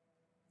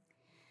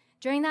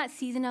 During that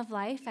season of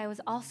life, I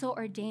was also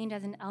ordained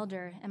as an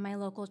elder in my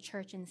local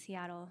church in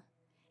Seattle,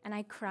 and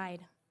I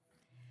cried.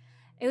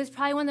 It was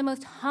probably one of the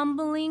most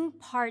humbling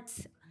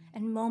parts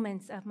and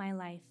moments of my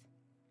life.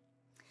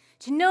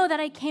 To know that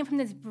I came from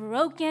this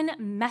broken,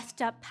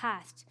 messed up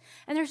past,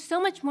 and there's so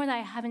much more that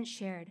I haven't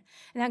shared,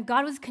 and that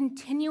God was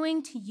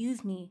continuing to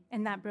use me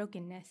in that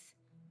brokenness.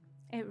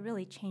 It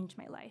really changed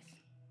my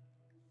life.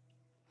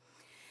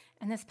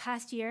 And this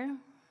past year,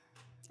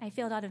 I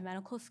failed out of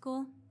medical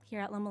school here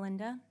at Loma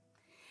Linda,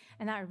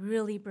 and that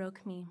really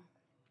broke me.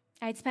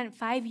 I had spent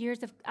 5 years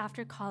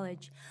after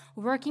college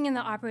working in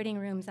the operating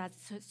rooms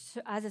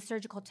as a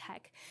surgical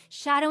tech,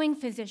 shadowing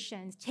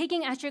physicians,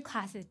 taking extra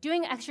classes,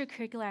 doing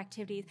extracurricular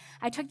activities.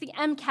 I took the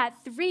MCAT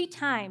 3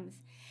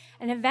 times,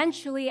 and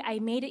eventually I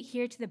made it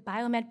here to the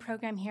biomed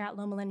program here at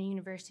Loma Linda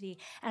University.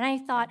 And I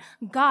thought,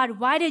 God,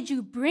 why did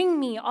you bring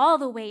me all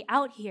the way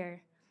out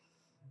here?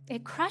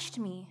 It crushed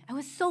me. I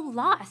was so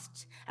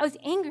lost. I was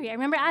angry. I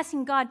remember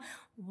asking God,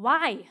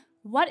 why?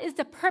 What is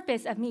the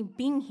purpose of me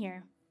being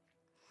here?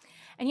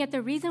 And yet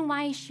the reason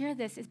why I share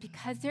this is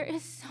because there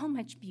is so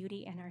much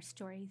beauty in our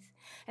stories,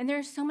 and there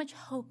is so much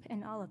hope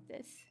in all of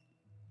this.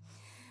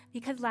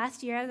 Because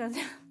last year,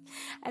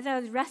 as I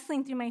was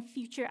wrestling through my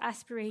future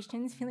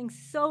aspirations, feeling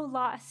so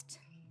lost,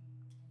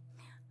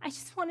 I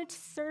just wanted to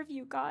serve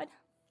you, God.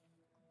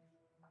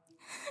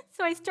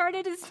 So I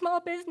started a small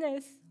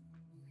business.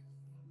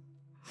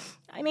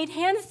 I made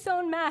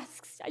hand-sewn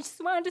masks. I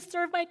just wanted to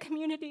serve my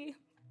community.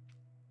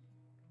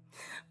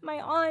 My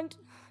aunt,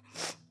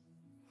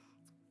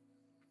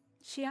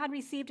 she had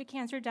received a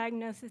cancer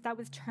diagnosis that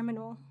was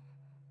terminal.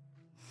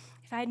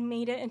 If I had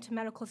made it into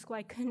medical school,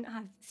 I couldn't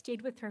have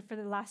stayed with her for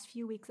the last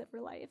few weeks of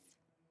her life.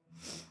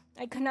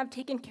 I couldn't have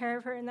taken care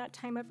of her in that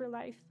time of her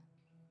life.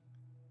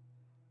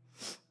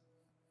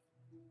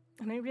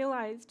 And I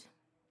realized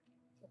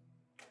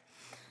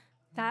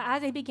that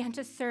as I began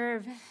to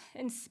serve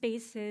in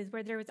spaces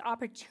where there was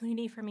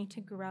opportunity for me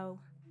to grow,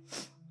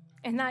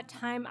 in that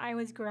time I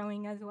was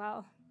growing as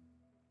well.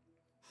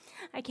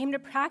 I came to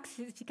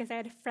Praxis because I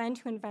had a friend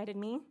who invited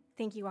me.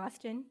 Thank you,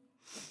 Austin.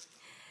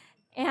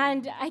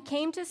 And I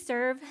came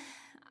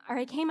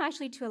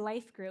actually to a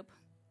life group,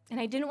 and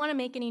I didn't want to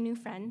make any new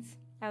friends.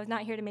 I was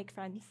not here to make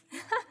friends.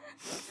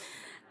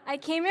 I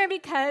came here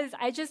because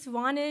I just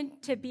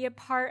wanted to be a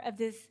part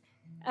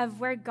of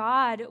where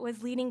God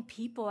was leading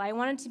people. I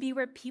wanted to be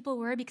where people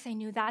were because I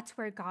knew that's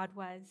where God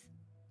was.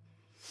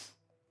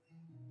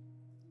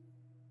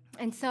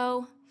 And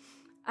so,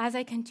 as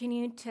I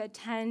continued to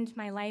attend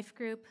my life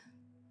group,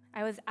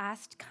 I was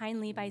asked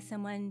kindly by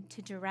someone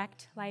to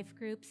direct life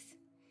groups.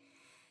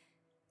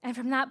 And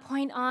from that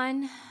point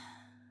on,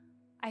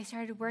 I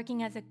started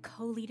working as a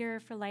co-leader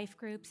for life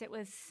groups. It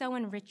was so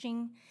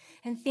enriching.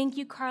 And thank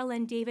you, Carla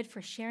and David,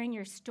 for sharing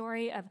your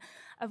story of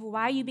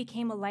why you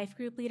became a life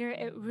group leader.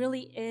 It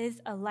really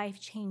is a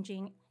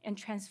life-changing and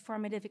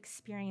transformative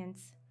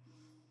experience.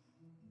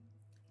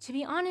 To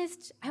be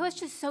honest, I was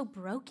just so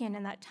broken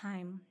in that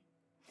time.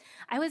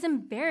 I was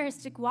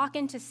embarrassed to walk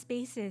into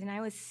spaces, and I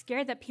was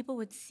scared that people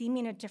would see me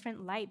in a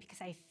different light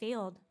because I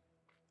failed.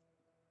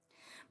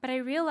 But I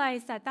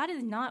realized that that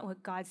is not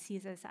what God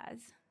sees us as.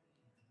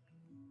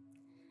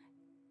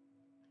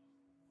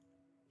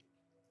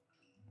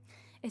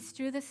 It's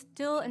through the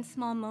still and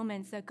small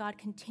moments that God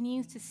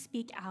continues to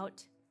speak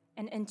out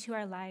and into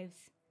our lives.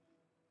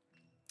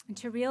 And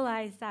to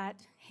realize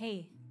that,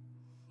 hey,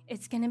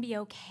 it's going to be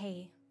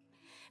okay.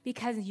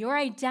 Because your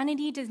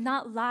identity does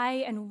not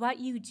lie in what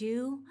you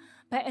do,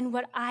 but in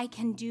what I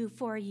can do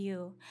for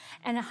you.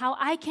 And how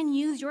I can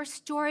use your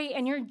story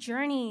and your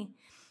journey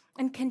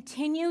and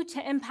continue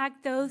to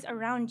impact those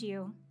around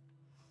you.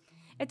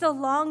 It's a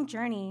long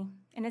journey,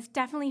 and it's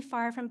definitely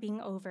far from being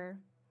over.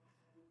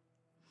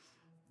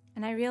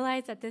 And I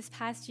realized that this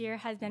past year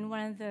has been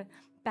one of the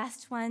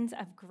best ones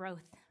of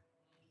growth.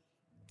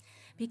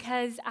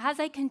 Because as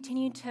I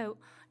continue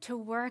to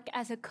work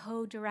as a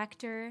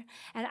co-director,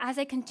 and as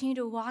I continue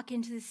to walk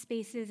into the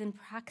spaces and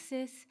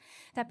praxis,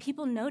 that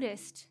people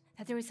noticed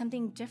that there was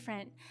something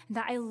different, and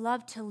that I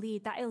loved to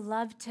lead, that I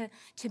loved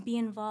to be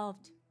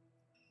involved.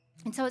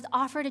 And so I was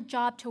offered a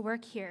job to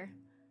work here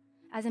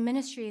as a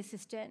ministry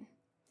assistant.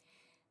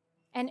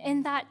 And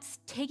in that,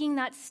 taking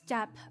that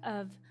step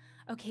of,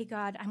 okay,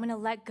 God, I'm going to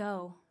let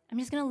go. I'm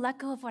just going to let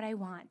go of what I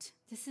want.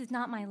 This is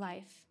not my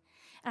life.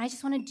 And I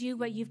just want to do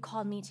what you've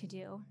called me to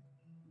do.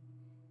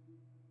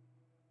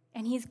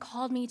 And he's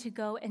called me to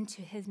go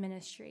into his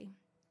ministry.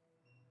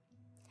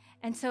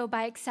 And so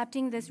by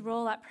accepting this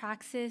role at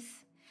Praxis,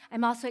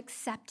 I'm also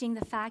accepting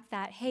the fact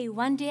that, hey,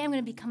 one day I'm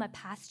going to become a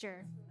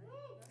pastor.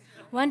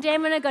 One day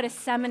I'm going to go to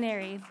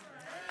seminary.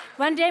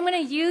 One day I'm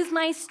going to use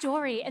my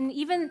story, and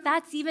even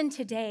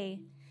today,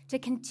 to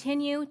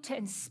continue to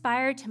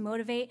inspire, to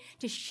motivate,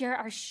 to share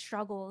our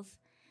struggles,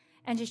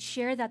 and to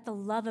share that the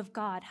love of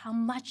God, how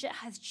much it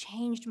has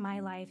changed my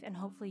life and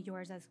hopefully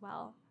yours as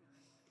well.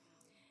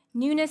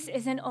 Newness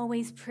isn't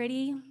always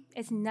pretty.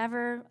 It's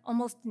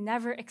almost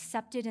never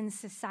accepted in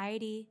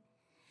society.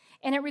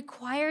 And it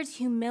requires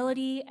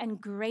humility and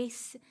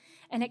grace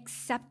and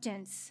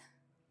acceptance.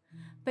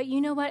 But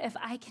you know what? If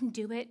I can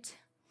do it,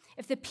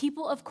 if the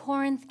people of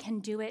Corinth can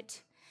do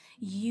it,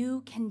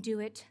 you can do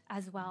it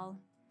as well.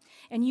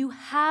 And you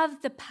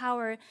have the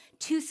power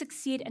to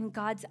succeed in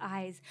God's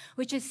eyes,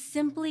 which is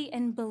simply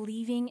in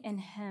believing in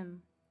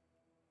him.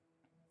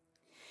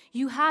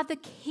 You have the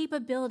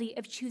capability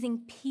of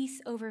choosing peace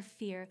over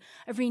fear,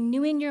 of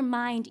renewing your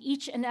mind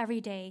each and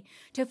every day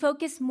to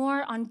focus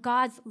more on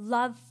God's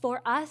love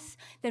for us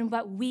than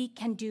what we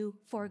can do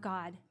for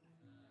God.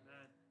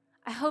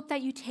 I hope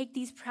that you take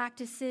these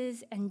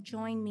practices and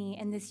join me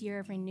in this year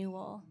of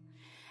renewal.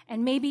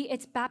 And maybe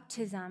it's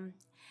baptism.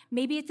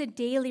 Maybe it's a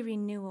daily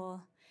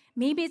renewal.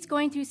 Maybe it's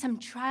going through some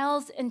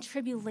trials and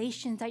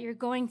tribulations that you're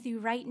going through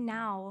right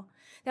now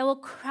that will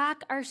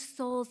crack our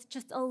souls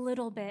just a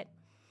little bit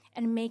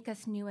and make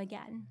us new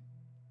again.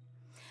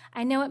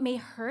 I know it may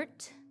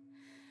hurt,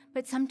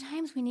 but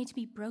sometimes we need to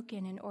be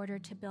broken in order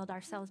to build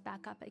ourselves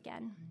back up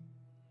again.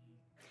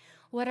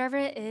 Whatever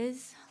it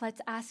is,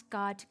 let's ask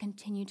God to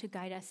continue to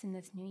guide us in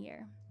this new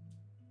year.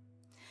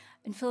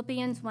 In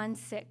Philippians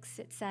 1:6,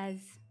 it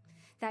says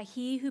that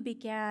he who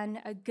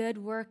began a good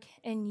work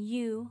in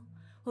you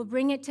will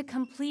bring it to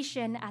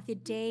completion at the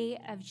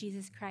day of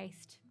Jesus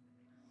Christ.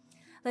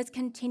 Let's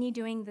continue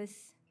doing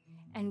this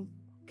and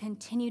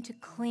continue to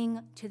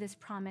cling to this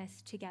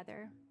promise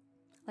together.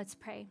 Let's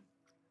pray.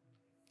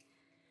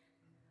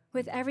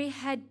 With every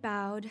head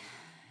bowed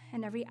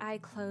and every eye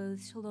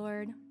closed,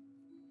 Lord,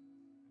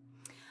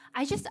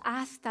 I just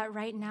ask that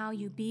right now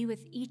you be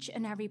with each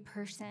and every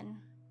person.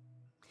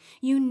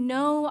 You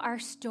know our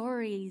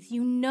stories.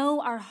 You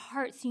know our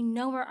hearts. You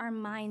know where our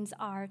minds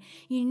are.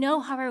 You know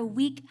how our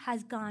week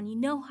has gone. You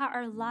know how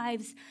our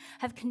lives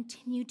have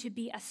continued to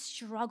be a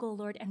struggle,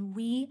 Lord, and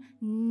we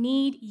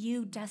need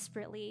you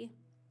desperately.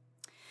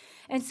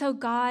 And so,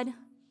 God,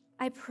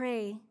 I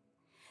pray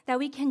that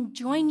we can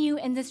join you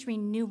in this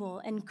renewal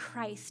in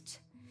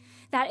Christ,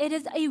 that it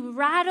is a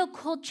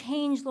radical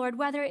change, Lord,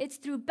 whether it's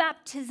through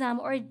baptism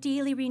or a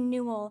daily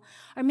renewal,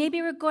 or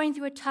maybe we're going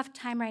through a tough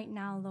time right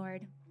now,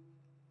 Lord.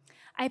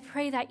 I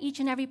pray that each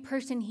and every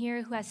person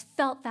here who has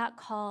felt that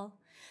call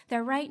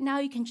that right now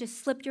you can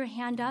just slip your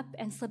hand up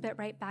and slip it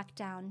right back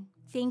down.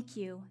 Thank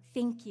you.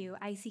 Thank you.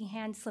 I see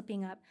hands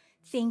slipping up.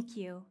 Thank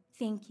you.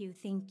 Thank you.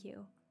 Thank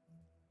you.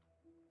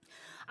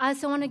 I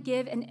also want to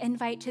give an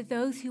invite to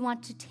those who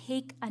want to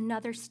take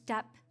another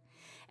step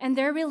in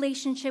their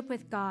relationship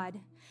with God,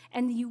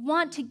 and you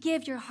want to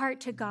give your heart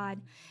to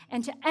God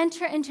and to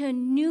enter into a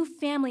new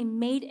family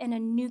made in a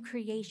new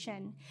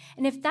creation.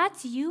 And if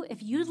that's you,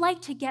 if you'd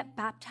like to get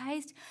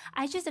baptized,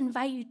 I just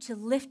invite you to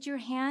lift your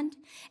hand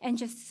and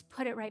just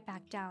put it right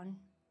back down.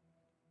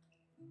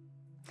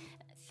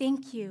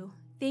 Thank you.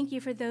 Thank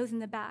you for those in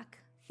the back.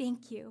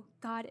 Thank you.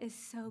 God is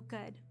so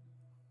good.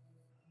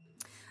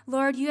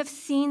 Lord, you have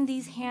seen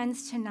these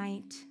hands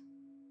tonight.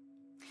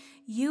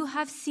 You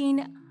have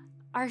seen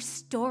our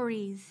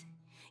stories.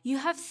 You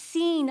have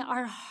seen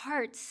our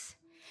hearts.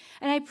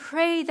 And I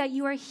pray that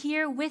you are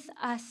here with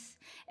us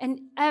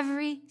in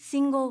every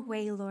single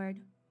way,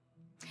 Lord.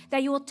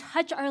 That you will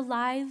touch our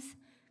lives.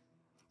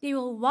 That you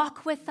will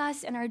walk with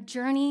us in our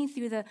journey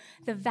through the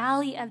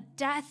valley of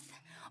death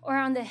or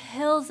on the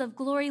hills of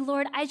glory,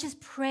 Lord. I just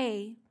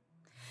pray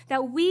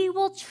that we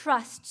will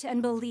trust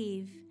and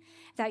believe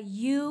that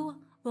you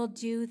will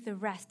do the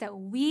rest, that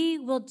we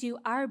will do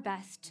our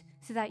best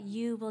so that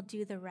you will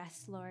do the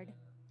rest, Lord.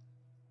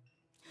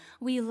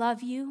 We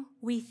love you.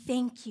 We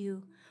thank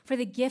you for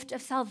the gift of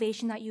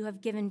salvation that you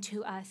have given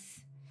to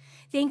us.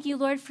 Thank you,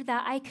 Lord, for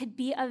that I could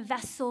be a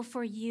vessel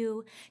for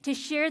you to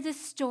share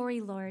this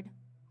story, Lord.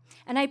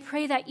 And I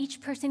pray that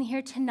each person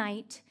here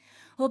tonight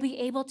will be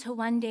able to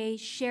one day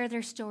share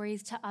their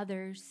stories to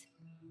others,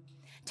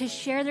 to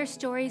share their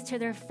stories to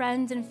their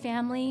friends and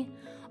family,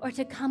 or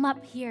to come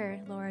up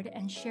here, Lord,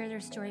 and share their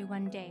story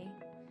one day,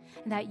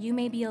 and that we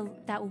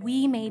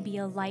may be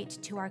a light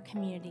to our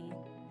community.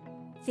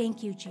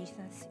 Thank you,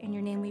 Jesus. In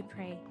your name we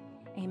pray.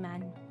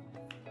 Amen.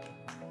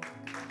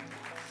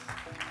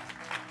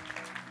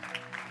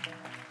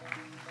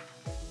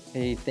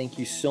 Hey, thank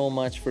you so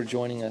much for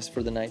joining us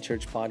for the Night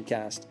Church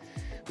podcast.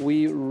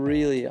 We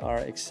really are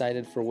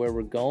excited for where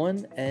we're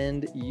going,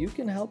 and you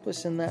can help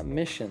us in that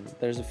mission.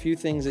 There's a few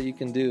things that you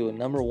can do.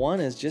 Number one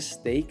is just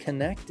stay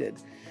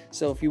connected.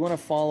 So if you want to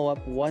follow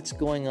up what's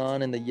going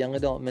on in the young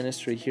adult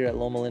ministry here at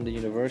Loma Linda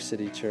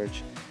University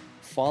Church,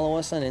 follow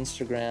us on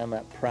Instagram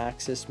at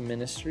Praxis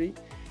Ministry.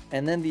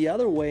 And then the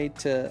other way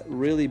to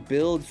really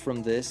build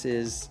from this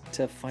is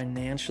to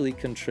financially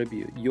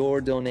contribute. Your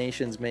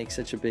donations make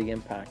such a big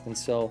impact. And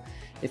so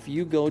if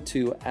you go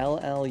to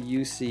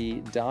lluc.org/give,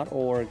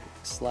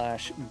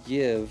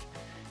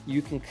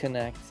 you can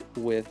connect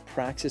with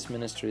Praxis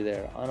Ministry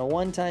there. On a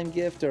one-time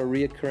gift or a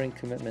reoccurring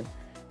commitment,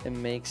 it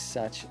makes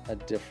such a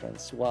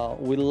difference. Well,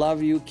 we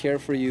love you, care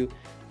for you,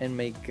 and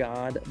may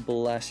God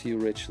bless you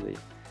richly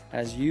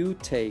as you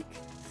take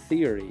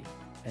theory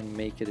and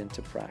make it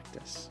into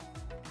practice.